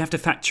 Then, Dave, you have to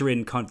factor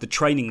in kind of the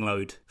training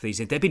load for these.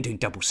 They've been doing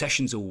double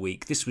sessions all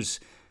week. This was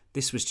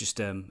just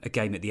a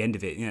game at the end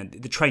of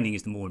it. The training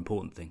is the more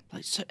important thing.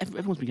 So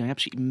everyone's been going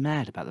absolutely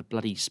mad about the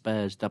bloody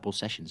Spurs double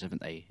sessions,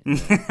 haven't they,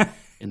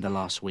 in the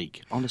last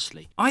week,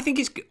 honestly. I think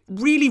it's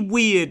really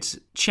weird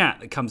chat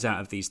that comes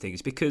out of these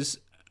things because...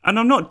 And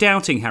I'm not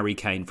doubting Harry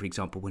Kane, for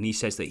example, when he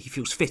says that he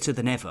feels fitter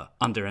than ever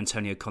under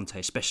Antonio Conte,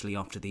 especially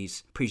after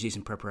these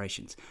pre-season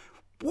preparations.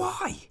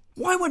 Why?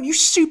 Why weren't you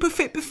super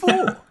fit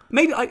before?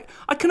 Maybe I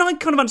kind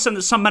of understand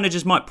that some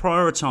managers might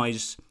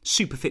prioritise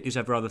super fitness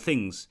over other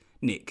things,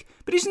 Nick.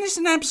 But isn't this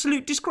an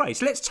absolute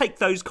disgrace? Let's take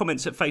those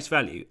comments at face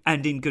value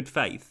and in good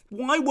faith.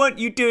 Why weren't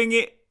you doing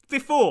it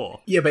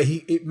before? Yeah, but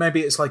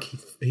maybe it's like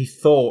he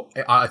thought,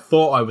 I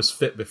thought I was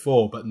fit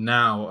before, but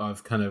now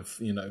I've kind of,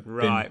 been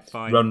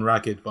run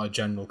ragged by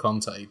General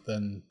Conte,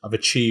 then I've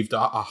achieved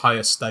a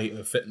higher state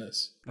of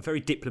fitness. A very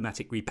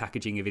diplomatic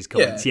repackaging of his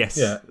comments, yes.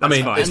 Yeah. I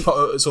mean,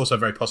 it's also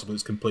very possible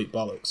it's complete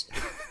bollocks.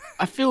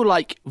 I feel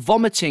like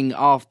vomiting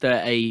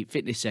after a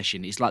fitness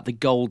session is like the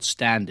gold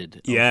standard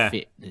of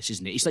fitness,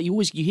 isn't it? It's like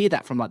you hear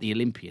that from like the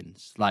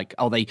Olympians, like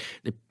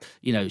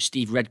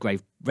Steve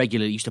Redgrave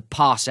regularly used to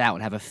pass out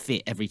and have a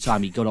fit every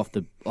time he got off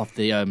the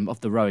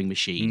rowing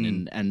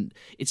machine, and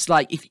it's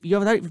like if you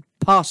don't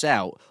pass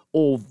out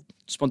or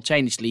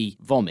spontaneously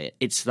vomit,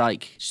 it's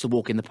like just a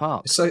walk in the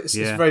park. So it's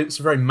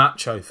a very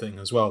macho thing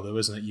as well, though,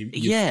 isn't it?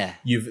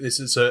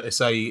 It's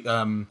a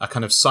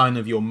kind of sign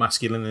of your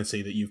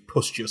masculinity that you've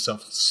pushed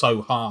yourself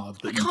so hard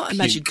that I can't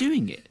imagine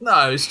doing it.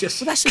 No, it's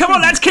just. Well, come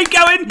on, lads, keep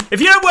going. If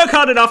you don't work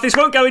hard enough, this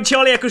won't go in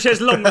Charlie Eccleshare's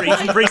long read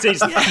from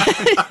pre-season.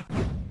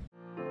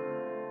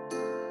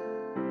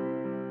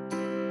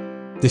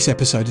 This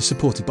episode is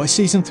supported by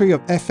Season 3 of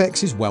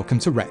FX's Welcome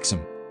to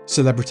Wrexham.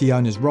 Celebrity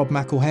owners Rob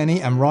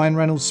McElhenney and Ryan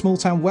Reynolds'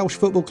 small-town Welsh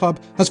football club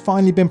has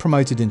finally been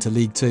promoted into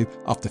League 2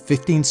 after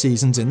 15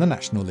 seasons in the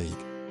National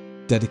League.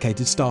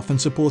 Dedicated staff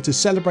and supporters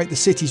celebrate the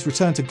city's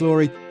return to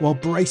glory while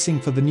bracing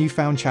for the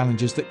newfound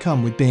challenges that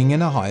come with being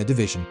in a higher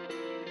division.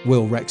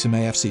 Will Wrexham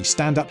AFC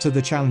stand up to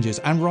the challenges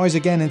and rise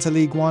again into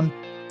League 1?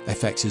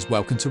 FX's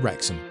Welcome to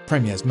Wrexham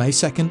premieres May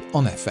 2nd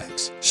on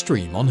FX.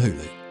 Stream on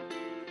Hulu.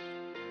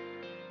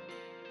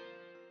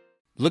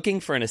 Looking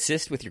for an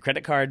assist with your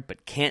credit card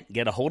but can't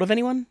get a hold of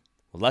anyone?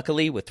 Well,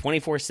 luckily, with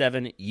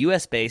 24/7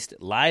 US-based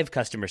live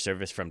customer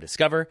service from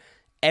Discover,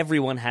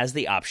 everyone has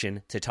the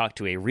option to talk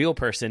to a real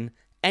person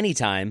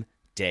anytime,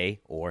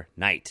 day or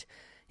night.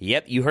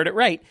 Yep, you heard it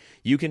right.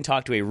 You can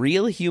talk to a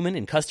real human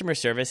in customer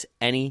service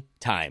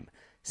anytime.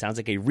 Sounds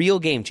like a real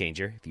game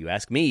changer, if you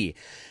ask me.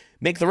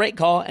 Make the right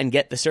call and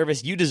get the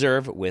service you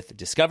deserve with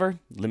Discover.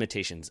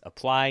 Limitations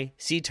apply.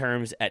 See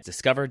terms at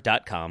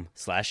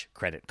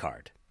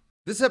discover.com/creditcard.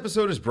 This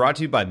episode is brought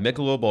to you by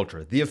Michelob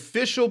Ultra, the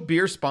official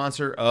beer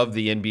sponsor of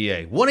the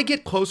NBA. Want to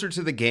get closer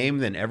to the game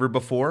than ever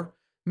before?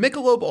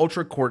 Michelob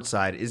Ultra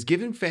Courtside is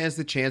giving fans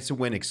the chance to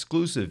win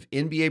exclusive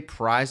NBA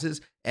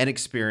prizes and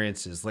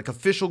experiences like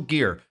official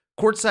gear,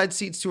 courtside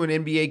seats to an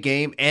NBA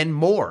game, and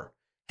more.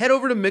 Head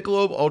over to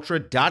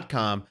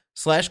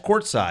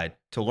MichelobUltra.com/courtside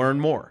to learn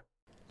more.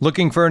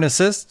 Looking for an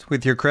assist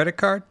with your credit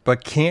card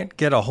but can't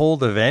get a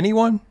hold of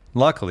anyone?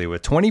 Luckily,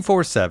 with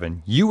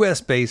 24/7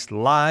 US-based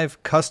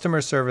live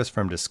customer service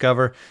from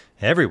Discover,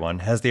 everyone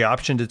has the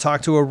option to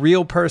talk to a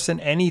real person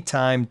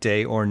anytime,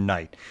 day or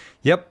night.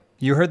 Yep,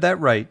 you heard that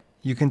right.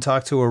 You can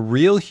talk to a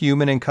real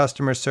human in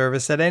customer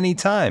service at any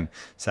time.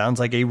 Sounds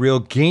like a real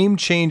game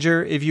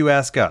changer if you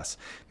ask us.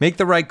 Make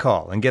the right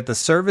call and get the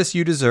service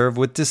you deserve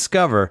with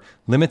Discover.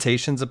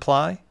 Limitations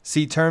apply.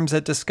 See terms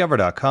at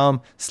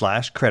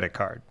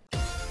discover.com/creditcard.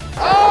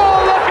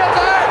 Oh, look at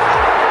that!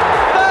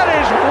 That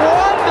is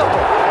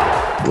wonderful!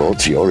 Brought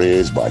to your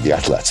ears by The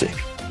Athletic.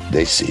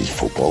 This is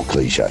Football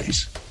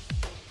Clichés.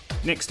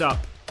 Next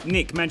up,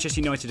 Nick,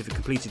 Manchester United have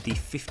completed the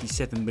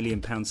 £57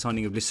 million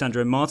signing of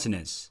Lisandro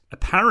Martinez,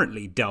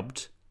 apparently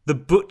dubbed the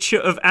Butcher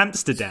of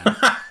Amsterdam.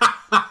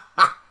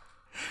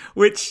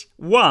 Which,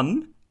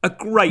 one, A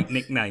great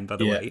nickname, by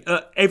the way.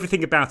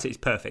 Everything about it is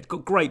perfect.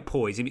 Got great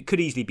poise. I mean, it could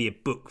easily be a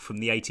book from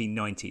the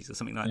 1890s or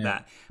something like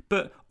that.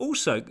 But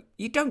also,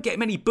 you don't get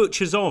many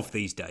butchers of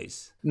these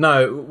days.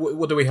 No,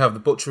 what do we have? The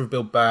Butcher of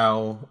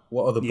Bilbao.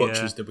 What other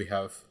butchers did we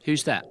have?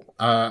 Who's that?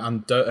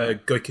 And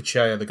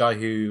Goycochea,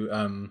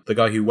 the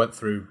guy who went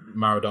through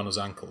Maradona's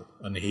ankle,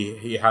 and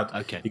he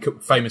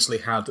famously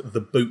had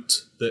the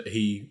boot that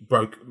he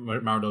broke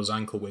Maradona's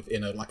ankle with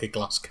in a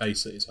glass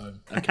case at his home.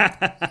 Okay.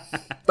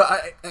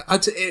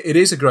 But it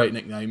is a great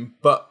nickname,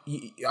 but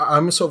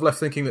I'm sort of left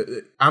thinking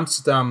that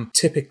Amsterdam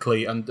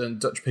typically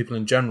and Dutch people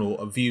in general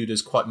are viewed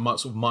as quite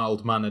much of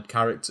mild-mannered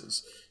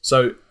characters.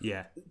 So,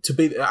 to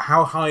be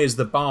how high is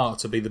the bar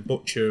to be the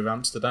Butcher of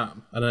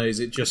Amsterdam? I know.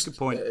 Is it just a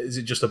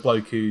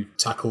bloke who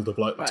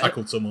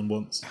tackled someone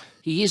once?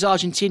 He is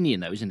Argentinian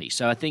though, isn't he?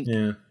 So I think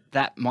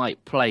that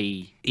might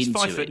play He's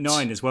into it. He's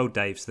 5'9" as well,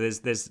 Dave. So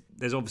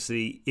there's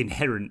obviously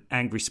inherent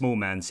angry small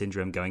man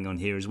syndrome going on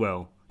here as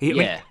well.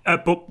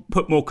 But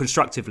put more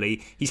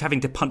constructively, he's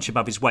having to punch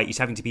above his weight. He's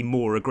having to be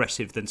more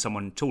aggressive than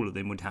someone taller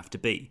than would have to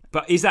be.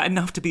 But is that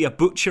enough to be a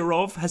butcher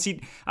of? Has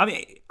he? I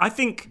mean, I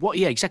think. What?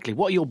 Yeah, exactly.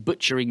 What are your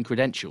butchering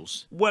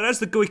credentials? Well, as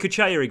the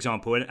Goycochea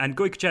example, and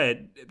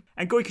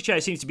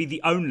Goycochea seems to be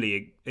the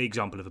only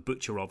example of a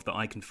butcher of that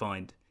I can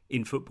find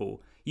in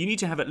football. You need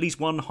to have at least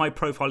one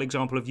high-profile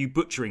example of you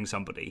butchering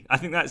somebody. I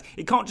think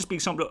it can't just be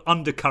some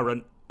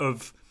undercurrent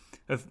of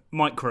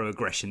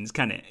microaggressions,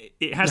 can it?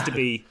 It has to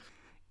be.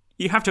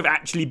 You have to have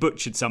actually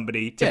butchered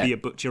somebody to be a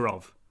butcher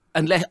of.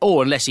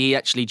 Unless he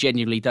actually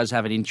genuinely does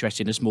have an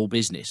interest in a small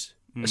business,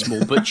 a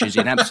small butcher's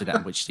in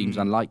Amsterdam, which seems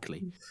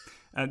unlikely.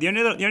 The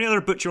only other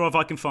butcher of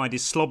I can find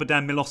is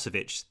Slobodan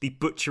Milosevic, the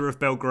butcher of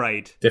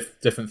Belgrade.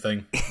 Different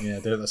thing. Yeah,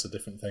 that's a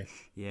different thing.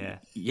 Yeah.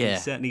 He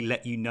certainly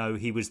let you know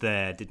he was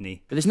there, didn't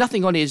he? But there's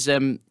nothing on his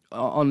on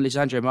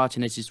Lisandro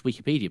Martinez's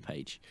Wikipedia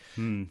page.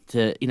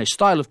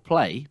 Style of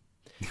play.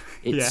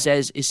 It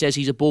says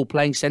he's a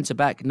ball-playing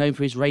centre-back known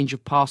for his range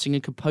of passing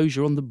and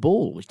composure on the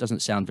ball, which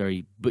doesn't sound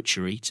very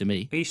butchery to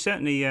me. He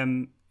certainly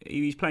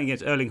he was playing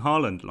against Erling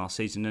Haaland last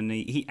season, and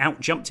he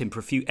out-jumped him for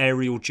a few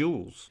aerial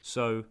duels.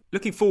 So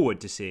looking forward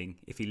to seeing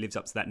if he lives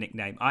up to that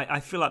nickname. I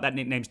feel like that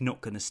nickname's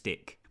not going to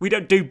stick. We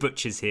don't do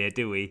butchers here,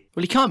 do we?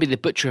 Well, he can't be the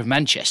Butcher of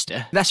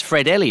Manchester. That's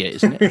Fred Elliott,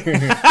 isn't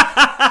it?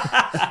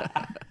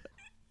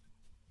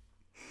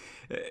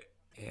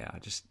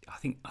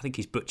 I think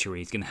his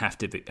butchery is going to have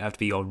to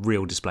be on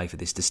real display for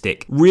this to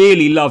stick.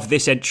 Really love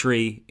this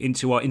entry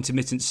into our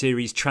intermittent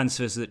series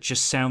transfers that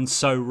just sound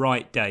so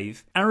right,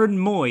 Dave. Aaron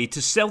Moy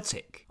to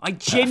Celtic. I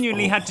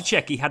genuinely had to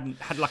check he hadn't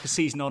had a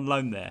season on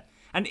loan there.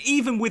 And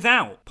even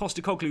without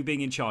Postecoglou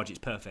being in charge, it's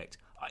perfect.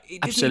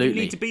 It doesn't even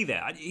need to be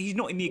there. He's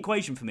not in the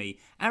equation for me.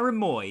 Aaron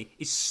Moy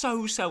is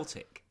so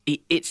Celtic.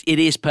 It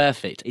is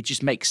perfect. It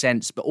just makes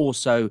sense, but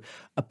also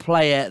a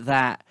player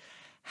that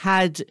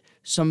had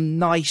some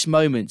nice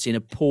moments in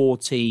a poor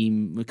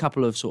team, a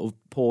couple of sort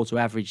of poor to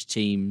average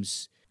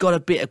teams. Got a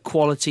bit of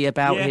quality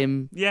about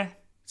him. Yeah.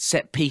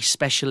 Set piece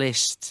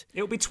specialist.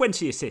 It'll be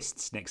 20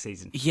 assists next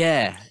season.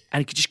 Yeah,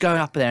 and he could just go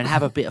up there and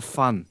have a bit of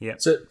fun. Yeah,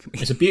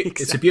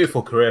 it's a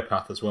beautiful career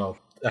path as well.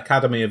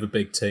 Academy of a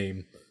big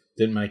team,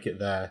 didn't make it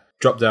there.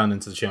 Dropped down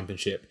into the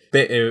Championship.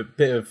 Bit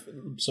of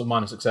sort of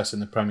minor success in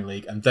the Premier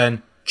League, and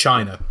then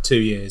China 2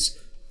 years.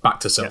 Back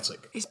to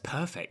Celtic. It's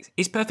perfect.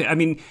 I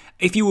mean,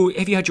 if you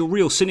had your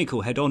real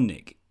cynical head on,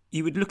 Nick,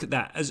 you would look at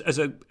that as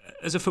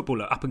a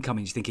footballer up and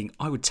coming, thinking,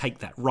 I would take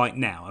that right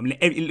now. I mean,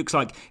 it looks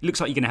like you're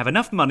going to have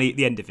enough money at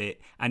the end of it,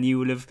 and you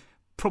will have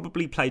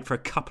probably played for a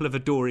couple of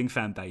adoring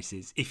fan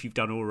bases if you've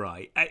done all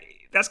right.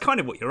 That's kind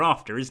of what you're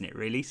after, isn't it,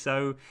 really?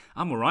 So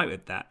I'm all right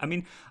with that. I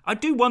mean, I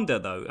do wonder,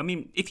 though,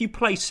 if you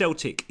play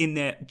Celtic in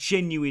their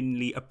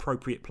genuinely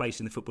appropriate place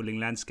in the footballing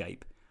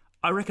landscape,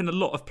 I reckon a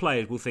lot of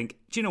players will think,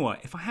 do you know what?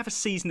 If I have a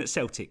season at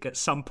Celtic at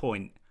some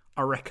point,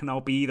 I reckon I'll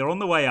be either on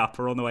the way up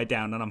or on the way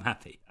down, and I'm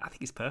happy. I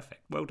think it's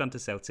perfect. Well done to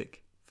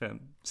Celtic for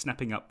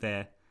snapping up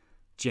their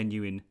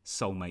genuine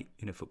soulmate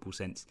in a football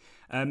sense.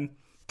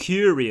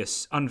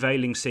 Curious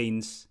unveiling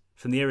scenes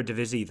from the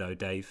Eredivisie, though,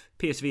 Dave.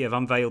 PSV have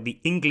unveiled the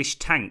English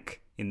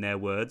tank, in their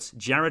words,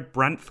 Jared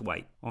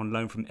Branthwaite, on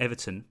loan from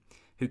Everton,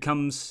 who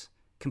comes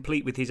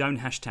complete with his own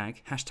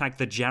hashtag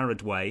the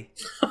Jared way.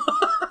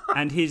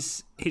 And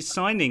his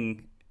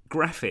signing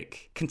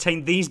graphic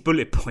contained these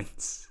bullet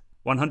points.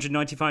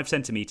 195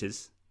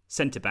 centimetres,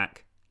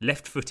 centre-back,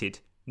 left-footed,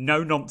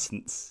 no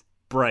nonsense,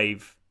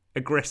 brave,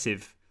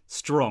 aggressive,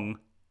 strong,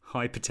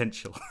 high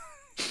potential.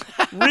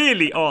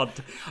 Really odd.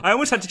 I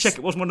almost had to check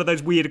it wasn't one of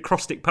those weird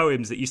acrostic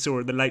poems that you saw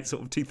in the late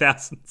sort of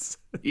 2000s.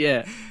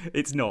 Yeah.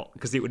 It's not,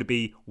 because it would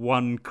be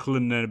one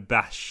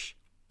Clunabash.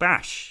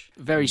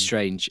 Very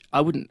strange.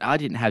 I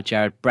didn't have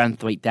Jared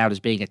Branthwaite down as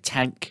being a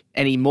tank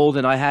any more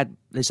than I had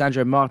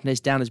Lisandro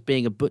Martinez down as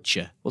being a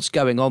butcher. What's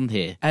going on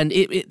here? And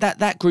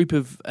that group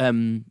of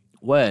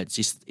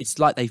words, it's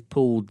like they've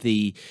pulled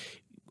the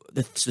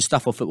the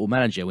stuff of Football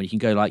Manager when you can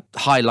go like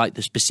highlight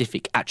the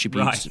specific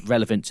attributes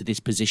relevant to this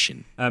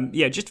position.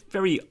 Just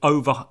very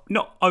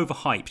not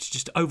overhyped,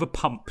 just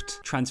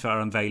overpumped transfer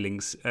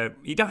unveilings.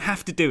 You don't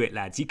have to do it,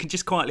 lads. You can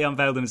just quietly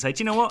unveil them and say,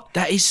 do you know what?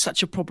 That is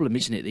such a problem,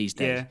 isn't it, these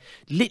days? Yeah.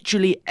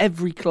 Literally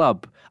every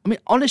club. I mean,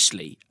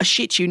 honestly, I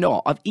shit you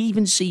not, I've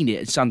even seen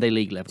it at Sunday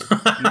League level.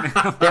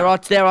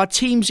 There are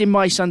teams in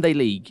my Sunday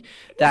League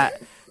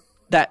that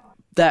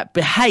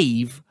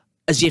behave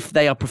as if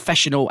they are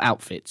professional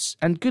outfits,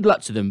 and good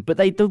luck to them. But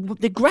the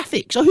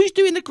graphics. So who's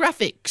doing the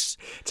graphics?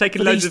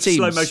 Taking loads of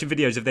slow motion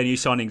videos of their new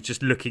signings,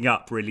 just looking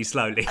up really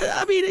slowly.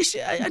 I mean, it's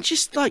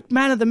just like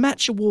Man of the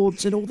Match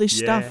awards and all this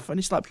stuff, and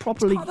it's like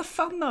properly. It's part of the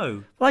fun,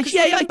 though. Like,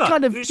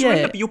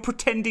 remember, you're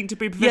pretending to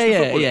be a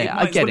professional footballer. Yeah,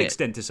 I get it.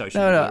 Extend to social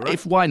media,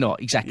 right? Why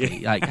not? Exactly.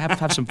 Like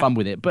have some fun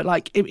with it. But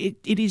like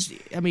it is.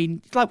 I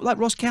mean, like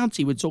Ross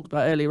County we talked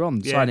about earlier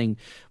on, signing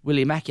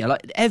William Accio.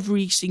 Like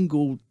every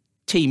single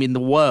team in the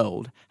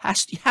world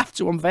you have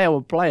to unveil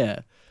a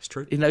player. It's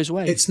true. In those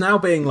ways. It's now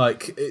being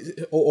like,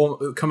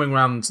 or coming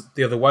around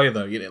the other way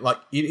though. You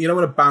know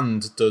when a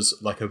band does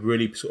like a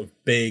really sort of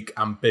big,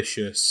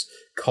 ambitious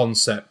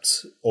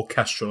concept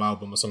orchestral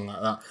album or something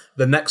like that.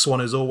 The next one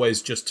is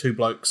always just two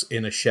blokes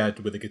in a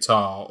shed with a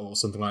guitar or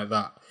something like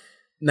that.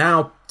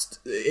 Now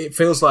it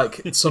feels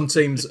like some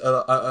teams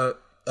are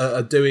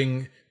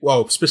doing,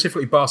 well,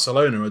 specifically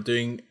Barcelona are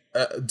doing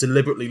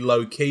deliberately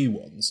low-key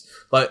ones.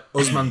 Like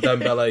Ousmane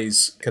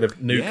Dembele's kind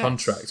of new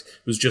contract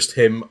was just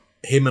him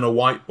and a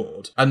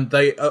whiteboard, and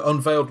they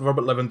unveiled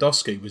Robert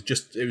Lewandowski.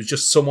 It was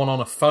just someone on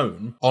a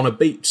phone on a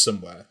beach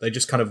somewhere. They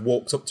just kind of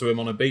walked up to him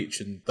on a beach,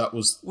 and that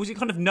was it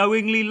kind of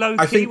knowingly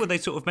low-key? Were they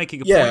sort of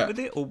making a point with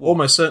it, or what?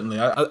 Almost certainly.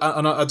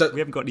 I don't. We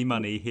haven't got any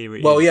money here.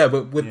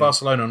 But with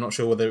Barcelona, I'm not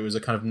sure whether it was a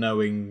kind of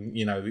knowing.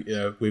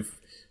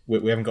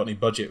 We haven't got any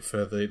budget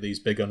for these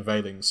big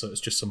unveilings, so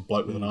it's just some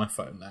bloke with an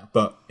iPhone now.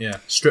 But yeah,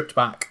 stripped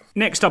back.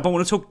 Next up, I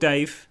want to talk,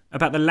 Dave,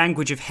 about the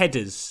language of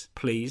headers,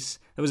 please.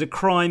 There was a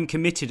crime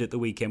committed at the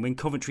weekend when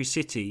Coventry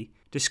City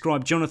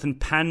described Jonathan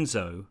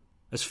Panzo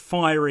as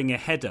firing a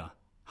header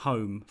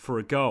home for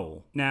a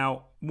goal.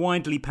 Now,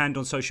 widely panned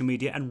on social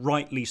media, and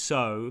rightly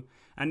so,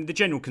 and the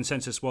general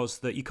consensus was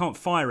that you can't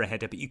fire a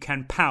header, but you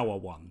can power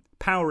one.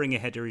 Powering a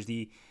header is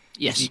the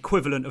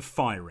equivalent of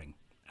firing.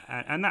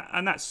 And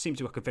that seems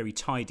to be like a very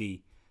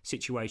tidy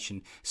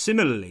situation.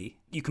 Similarly,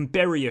 you can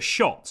bury a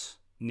shot,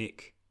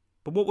 Nick.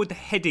 But what would the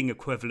heading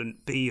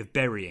equivalent be of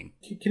burying?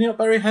 Can you not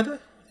bury a header?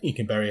 You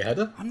can bury a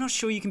header. I'm not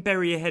sure you can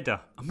bury a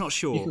header. I'm not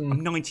sure.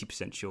 I'm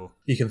 90% sure.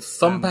 You can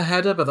thump a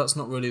header, but that's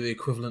not really the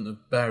equivalent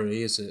of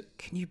bury, is it?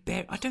 Can you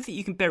bury? I don't think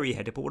you can bury a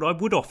header, but what I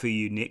would offer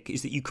you, Nick,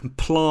 is that you can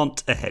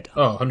plant a header.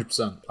 Oh,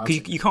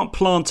 100%. You can't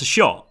plant a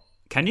shot,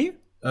 can you?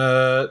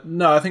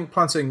 No, I think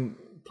planting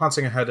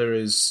a header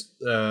is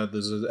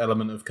there's an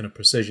element of kind of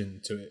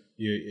precision to it.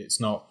 It's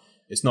not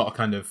a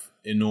kind of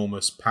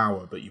enormous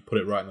power, but you put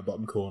it right in the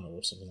bottom corner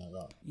or something like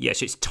that. Yeah,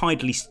 so it's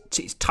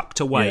tucked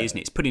away, isn't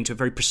it? It's put into a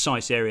very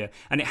precise area,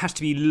 and it has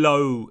to be a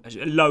low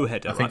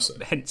header, I think so.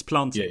 Hence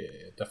planting. Yeah,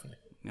 definitely.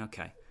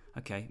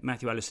 Okay.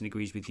 Matthew Allison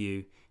agrees with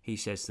you. He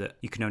says that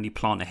you can only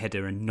plant a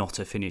header and not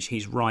a finish.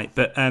 He's right.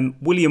 But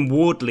William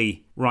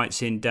Wardley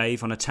writes in,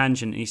 Dave, on a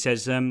tangent, and he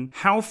says,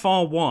 how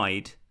far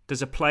wide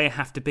does a player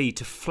have to be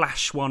to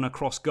flash one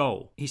across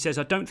goal? He says,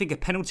 I don't think a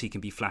penalty can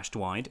be flashed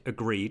wide.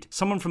 Agreed.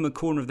 Someone from the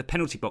corner of the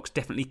penalty box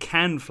definitely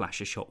can flash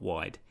a shot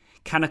wide.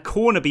 Can a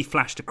corner be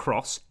flashed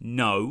across?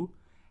 No.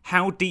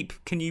 How deep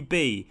can you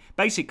be?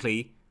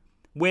 Basically,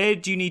 where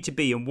do you need to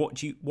be, and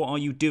what are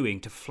you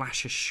doing to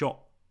flash a shot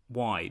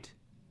wide?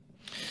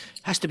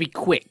 Has to be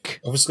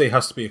quick. Obviously, it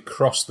has to be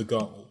across the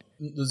goal.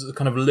 There's a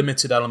kind of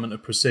limited element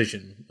of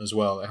precision as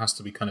well. It has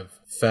to be kind of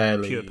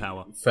fairly pure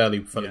power,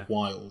 fairly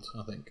wild,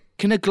 I think.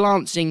 Can a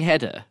glancing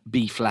header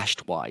be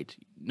flashed wide?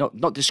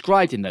 Not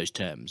described in those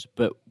terms,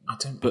 but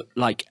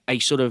like a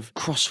sort of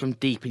cross from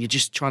deep, and you're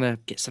just trying to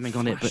get something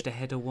on it. Flashed a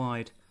header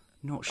wide.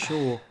 Not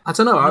sure. I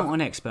don't know. I'm not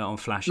an expert on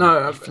flashing.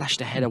 No, I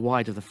flashed a header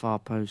wide of the far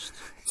post.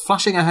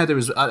 Flashing a header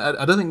is.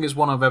 I don't think it's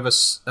one I've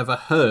ever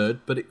heard,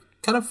 but it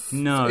kind of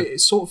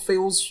It sort of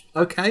feels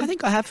okay. I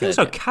think I have heard. It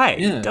feels okay.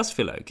 Yeah. It does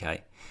feel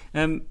okay.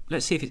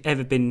 Let's see if it's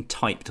ever been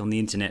typed on the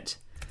internet.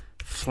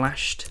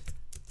 Flashed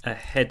a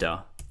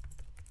header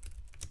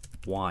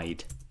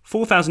wide.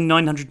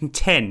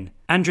 4,910.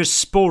 Andres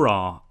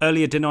Sporar,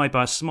 earlier denied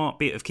by a smart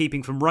bit of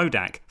keeping from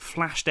Rodak,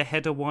 flashed a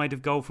header wide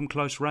of goal from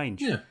close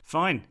range. Yeah.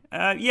 Fine.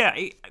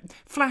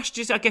 Flashed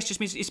I guess just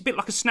means it's a bit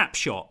like a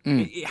snapshot.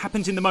 It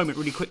happens in the moment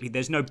really quickly.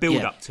 There's no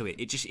build up to it.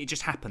 It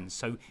just happens.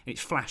 So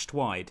it's flashed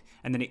wide,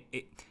 and then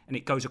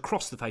it goes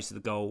across the face of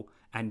the goal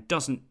and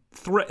doesn't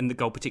threaten the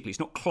goal particularly. It's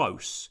not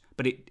close,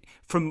 but it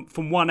from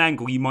one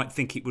angle you might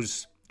think it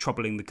was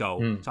troubling the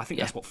goal. So I think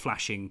that's what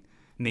flashing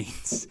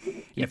means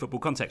in a football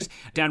context.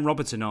 Dan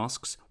Robertson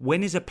asks,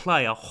 when is a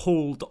player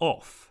hauled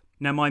off?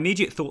 Now, my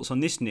immediate thoughts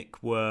on this,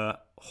 Nick, were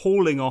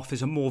hauling off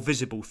is a more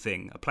visible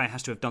thing. A player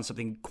has to have done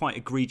something quite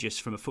egregious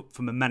from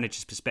a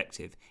manager's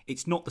perspective.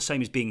 It's not the same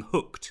as being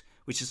hooked,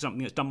 which is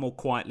something that's done more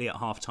quietly at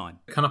half-time.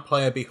 Can a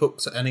player be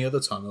hooked at any other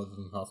time other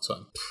than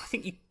half-time? I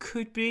think you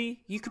could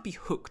be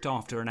hooked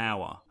after an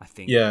hour, I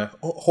think. Yeah,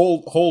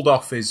 hold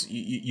off is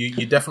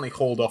you definitely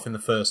hold off in the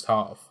first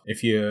half.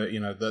 If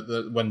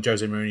when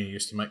Jose Mourinho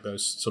used to make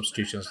those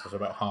substitutions for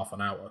about half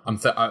an hour,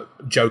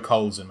 Joe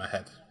Cole's in my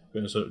head.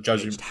 So you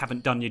just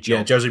haven't done your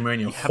job. Yeah, Jose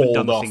Mourinho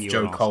hauled off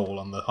Joe Cole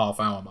on the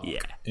half-hour mark.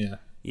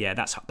 Yeah,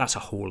 that's a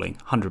hauling,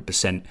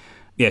 100%.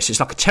 Yes, it's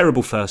like a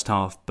terrible first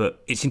half,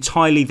 but it's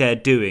entirely their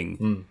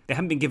doing. They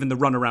haven't been given the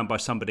runaround by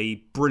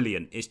somebody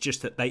brilliant. It's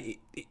just that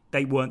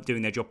they weren't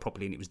doing their job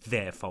properly, and it was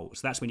their fault.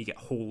 So that's when you get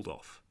hauled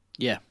off.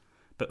 Yeah.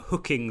 But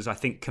hookings, I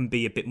think, can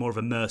be a bit more of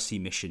a mercy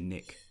mission,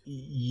 Nick.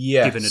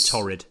 Yes. Given a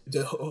torrid.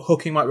 The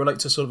hooking might relate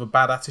to sort of a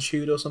bad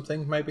attitude or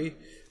something, maybe.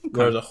 Okay.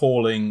 Whereas a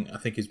hauling, I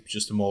think, is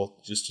just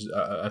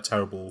a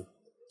terrible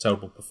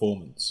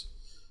performance.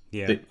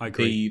 Yeah, I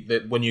agree.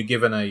 When you're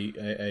given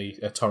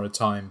a torrid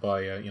time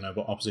by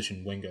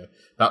opposition winger,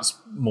 that's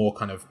more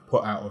kind of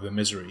put out of the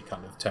misery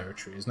kind of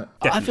territory, isn't it?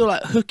 Definitely. I feel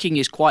like hooking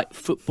is quite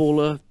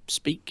footballer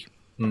speak.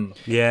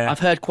 Yeah, I've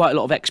heard quite a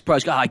lot of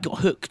ex-pros go, "I got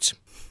hooked."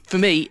 For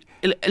me,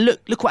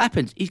 look what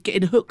happened. He's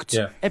getting hooked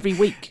every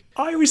week.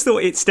 I always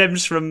thought it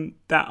stems from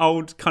that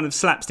old kind of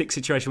slapstick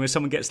situation where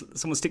someone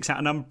sticks out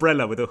an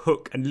umbrella with a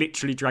hook and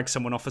literally drags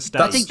someone off a stage.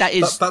 I think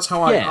that's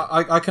how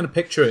I kind of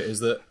picture it.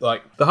 Is that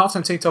like the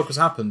halftime team talk has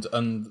happened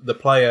and the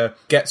player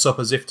gets up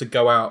as if to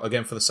go out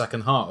again for the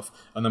second half,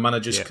 and the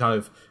manager just kind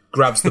of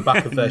grabs the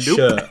back of their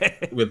shirt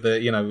with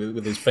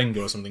with his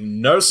finger or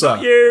something. No, sir.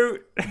 Not you.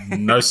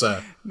 No,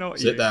 sir. Not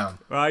Sit you. down.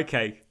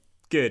 Okay.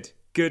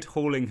 Good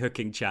hauling,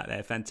 hooking chat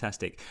there.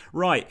 Fantastic.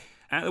 Right.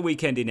 At the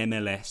weekend in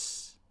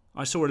MLS,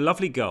 I saw a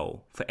lovely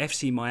goal for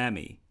FC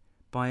Miami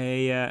by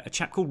a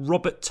chap called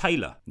Robert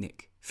Taylor,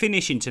 Nick.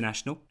 Finnish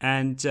international.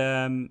 And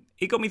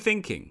it got me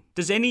thinking,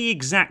 does any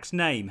exact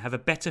name have a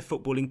better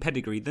footballing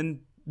pedigree than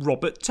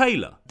Robert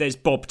Taylor? There's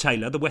Bob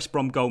Taylor, the West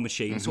Brom goal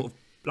machine, sort of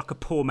like a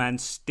poor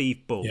man's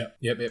Steve Bull. Yep.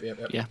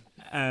 Yeah.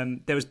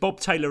 There was Bob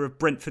Taylor of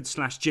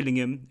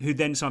Brentford/Gillingham, who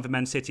then signed for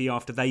Man City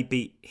after they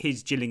beat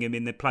his Gillingham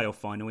in the playoff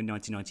final in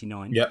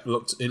 1999. Yeah,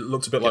 it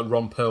looked a bit like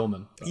Ron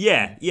Perlman.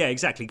 Yeah,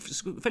 exactly.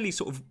 Fairly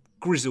sort of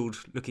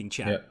grizzled-looking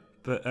chap,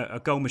 but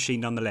a goal machine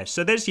nonetheless.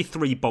 So there's your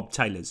three Bob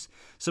Taylors.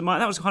 So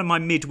that was kind of my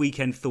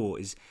mid-weekend thought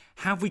is,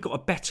 have we got a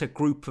better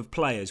group of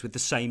players with the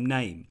same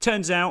name?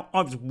 Turns out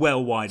I was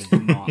well wide of the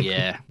mark.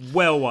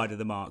 Well wide of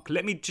the mark.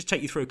 Let me just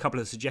take you through a couple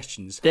of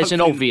suggestions. There's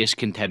an obvious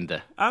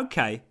contender.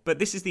 Okay, but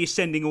this is the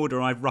ascending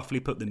order I've roughly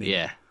put them in.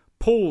 Yeah.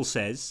 Paul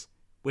says,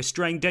 we're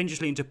straying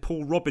dangerously into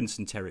Paul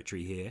Robinson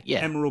territory here. Yeah.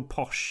 Emerald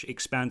Posh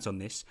expands on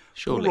this.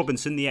 Surely. Paul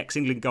Robinson, the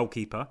ex-England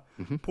goalkeeper.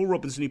 Paul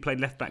Robinson, who played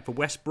left-back for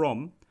West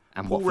Brom.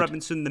 And Paul Watford.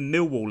 Robinson, the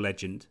Millwall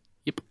legend.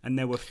 Yep. And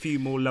there were a few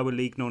more lower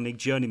league, non-league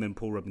journeyman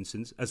Paul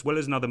Robinsons, as well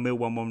as another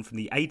Millwall one from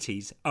the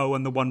 80s. Oh,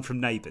 and the one from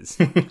Neighbours.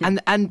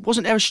 and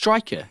wasn't there a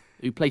striker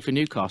who played for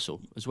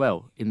Newcastle as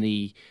well in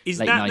the late 90s? Is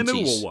that the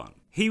Millwall one?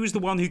 He was the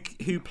one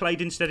who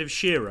played instead of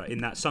Shearer in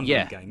that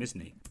Sunderland game,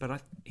 isn't he?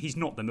 But he's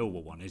not the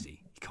Millwall one, is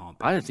he? He can't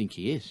be. I don't think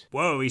he is.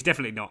 Whoa, he's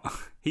definitely not.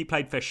 He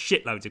played for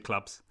shitloads of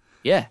clubs.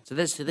 Yeah, so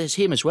there's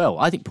him as well.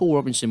 I think Paul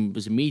Robinson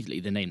was immediately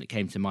the name that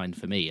came to mind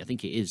for me. I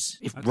think it is.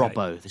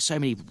 Robbo. There's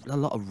a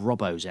lot of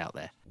Robbos out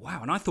there.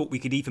 Wow, and I thought we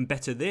could even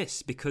better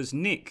this because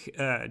Nick,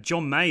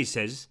 John May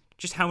says,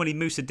 just how many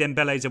Moussa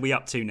Dembélés are we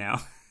up to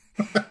now?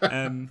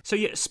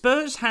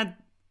 Spurs had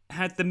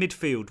the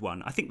midfield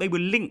one. I think they were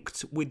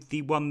linked with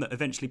the one that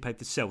eventually played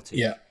for Celtic.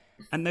 Yeah.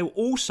 And they were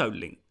also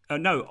linked.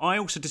 I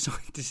also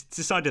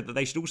decided that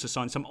they should also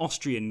sign some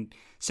Austrian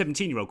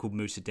 17-year-old called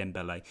Moussa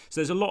Dembélé.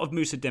 So there's a lot of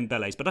Moussa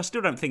Dembélés, but I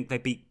still don't think they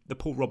beat the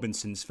Paul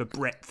Robinsons for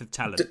breadth of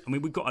talent. I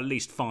mean, we've got at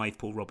least 5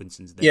 Paul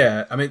Robinsons there.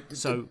 Yeah, I mean...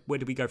 So where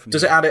do we go from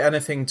Does there? it add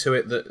anything to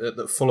it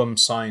that Fulham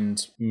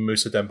signed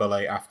Moussa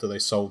Dembélé after they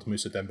sold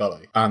Moussa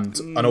Dembélé?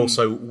 And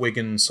also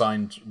Wigan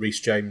signed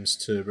Reece James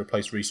to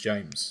replace Reece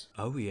James.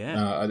 Oh,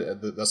 yeah.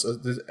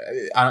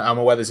 I'm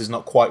aware this is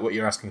not quite what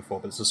you're asking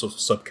for, but it's a sort of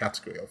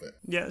subcategory of it.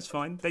 Yeah, that's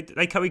fine.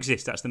 They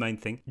coexist, that's the main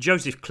thing.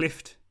 Joseph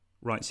Clift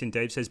writes in,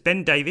 Dave, says,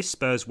 Ben Davis,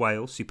 Spurs,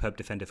 Wales, superb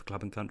defender for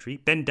club and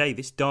country. Ben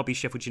Davis, Derby,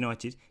 Sheffield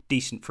United,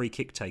 decent free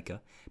kick taker.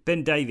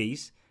 Ben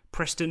Davies,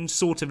 Preston,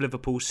 sort of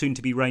Liverpool, soon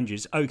to be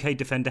Rangers. OK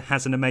defender,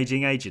 has an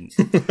amazing agent.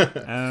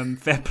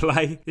 Fair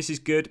play. This is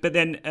good. But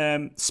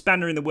then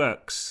spanner in the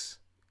works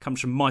comes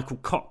from Michael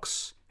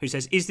Cox, who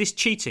says, is this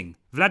cheating?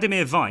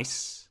 Vladimir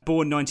Weiss,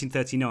 born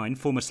 1939,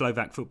 former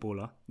Slovak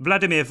footballer.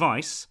 Vladimir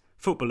Weiss,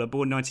 footballer,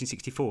 born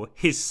 1964,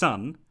 his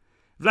son.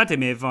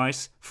 Vladimir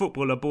Weiss,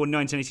 footballer, born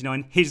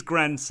 1989, his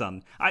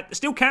grandson.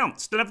 Still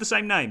counts. Still have the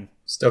same name.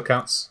 Still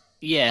counts.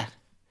 Yeah.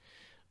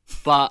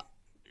 But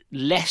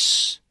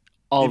less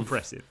of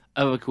impressive.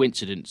 of a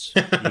coincidence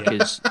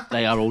because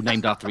they are all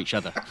named after each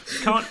other.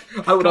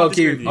 I would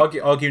argue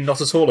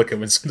not at all a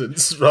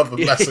coincidence, rather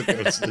than less a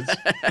coincidence.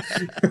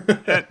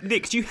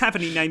 Nick, do you have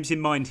any names in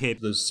mind here?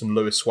 There's some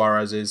Luis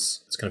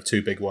Suarez's. It's kind of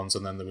two big ones,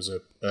 and then there was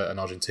an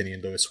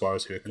Argentinian Luis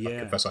Suarez who I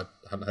confess I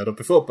hadn't heard of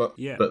before. But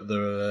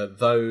there are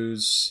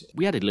those.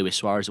 We added Luis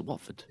Suarez at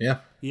Watford. Yeah,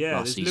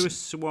 there's Luis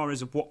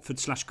Suarez of Watford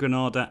 /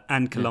 Granada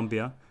and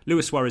Colombia.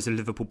 Luis Suarez of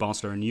Liverpool,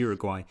 Barcelona and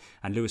Uruguay,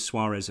 and Luis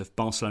Suarez of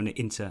Barcelona,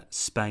 Inter,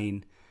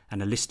 Spain,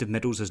 and a list of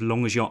medals as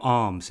long as your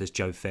arm, says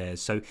Joe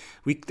Fairs. So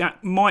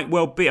that might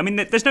well be. I mean,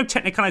 there's no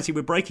technicality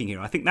we're breaking here.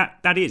 I think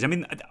that is. I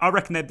mean, I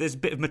reckon there's a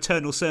bit of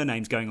maternal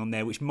surnames going on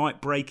there which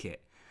might break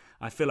it.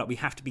 I feel like we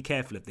have to be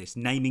careful of this.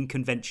 Naming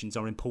conventions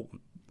are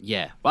important.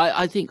 Yeah, but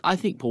I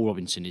think Paul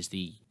Robinson is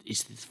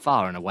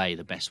far and away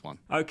the best one.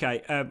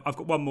 Okay, I've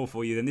got one more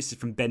for you then. This is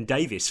from Ben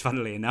Davis,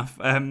 funnily enough.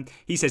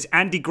 He says,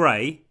 Andy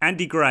Gray,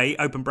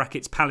 open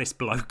brackets, Palace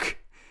bloke.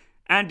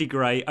 Andy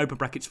Gray, open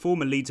brackets,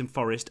 former Leeds and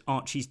Forest,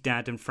 Archie's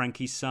dad and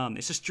Frankie's son.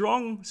 It's a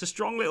strong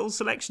little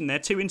selection there.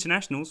 2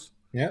 internationals.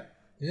 Yeah,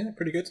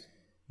 pretty good.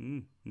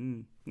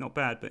 Not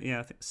bad, but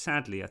yeah,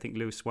 sadly, I think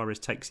Luis Suarez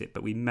takes it,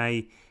 but we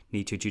may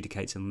need to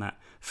adjudicate on that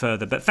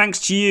further. But thanks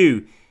to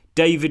you,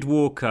 David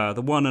Walker,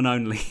 the one and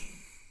only.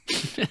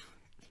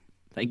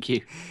 Thank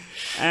you.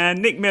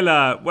 And Nick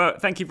Miller, well,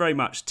 thank you very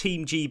much.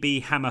 Team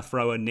GB hammer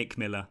thrower Nick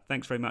Miller.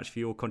 Thanks very much for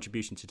your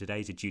contribution to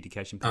today's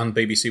adjudication. And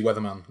BBC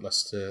weatherman,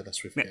 lest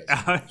we forget.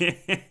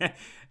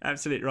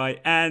 Absolutely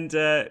right. And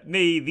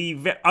me,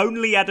 the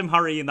only Adam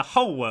Hurrey in the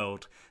whole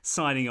world,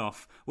 signing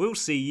off. We'll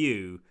see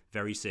you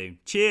very soon.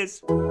 Cheers.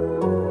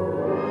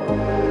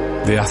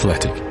 The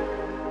Athletic.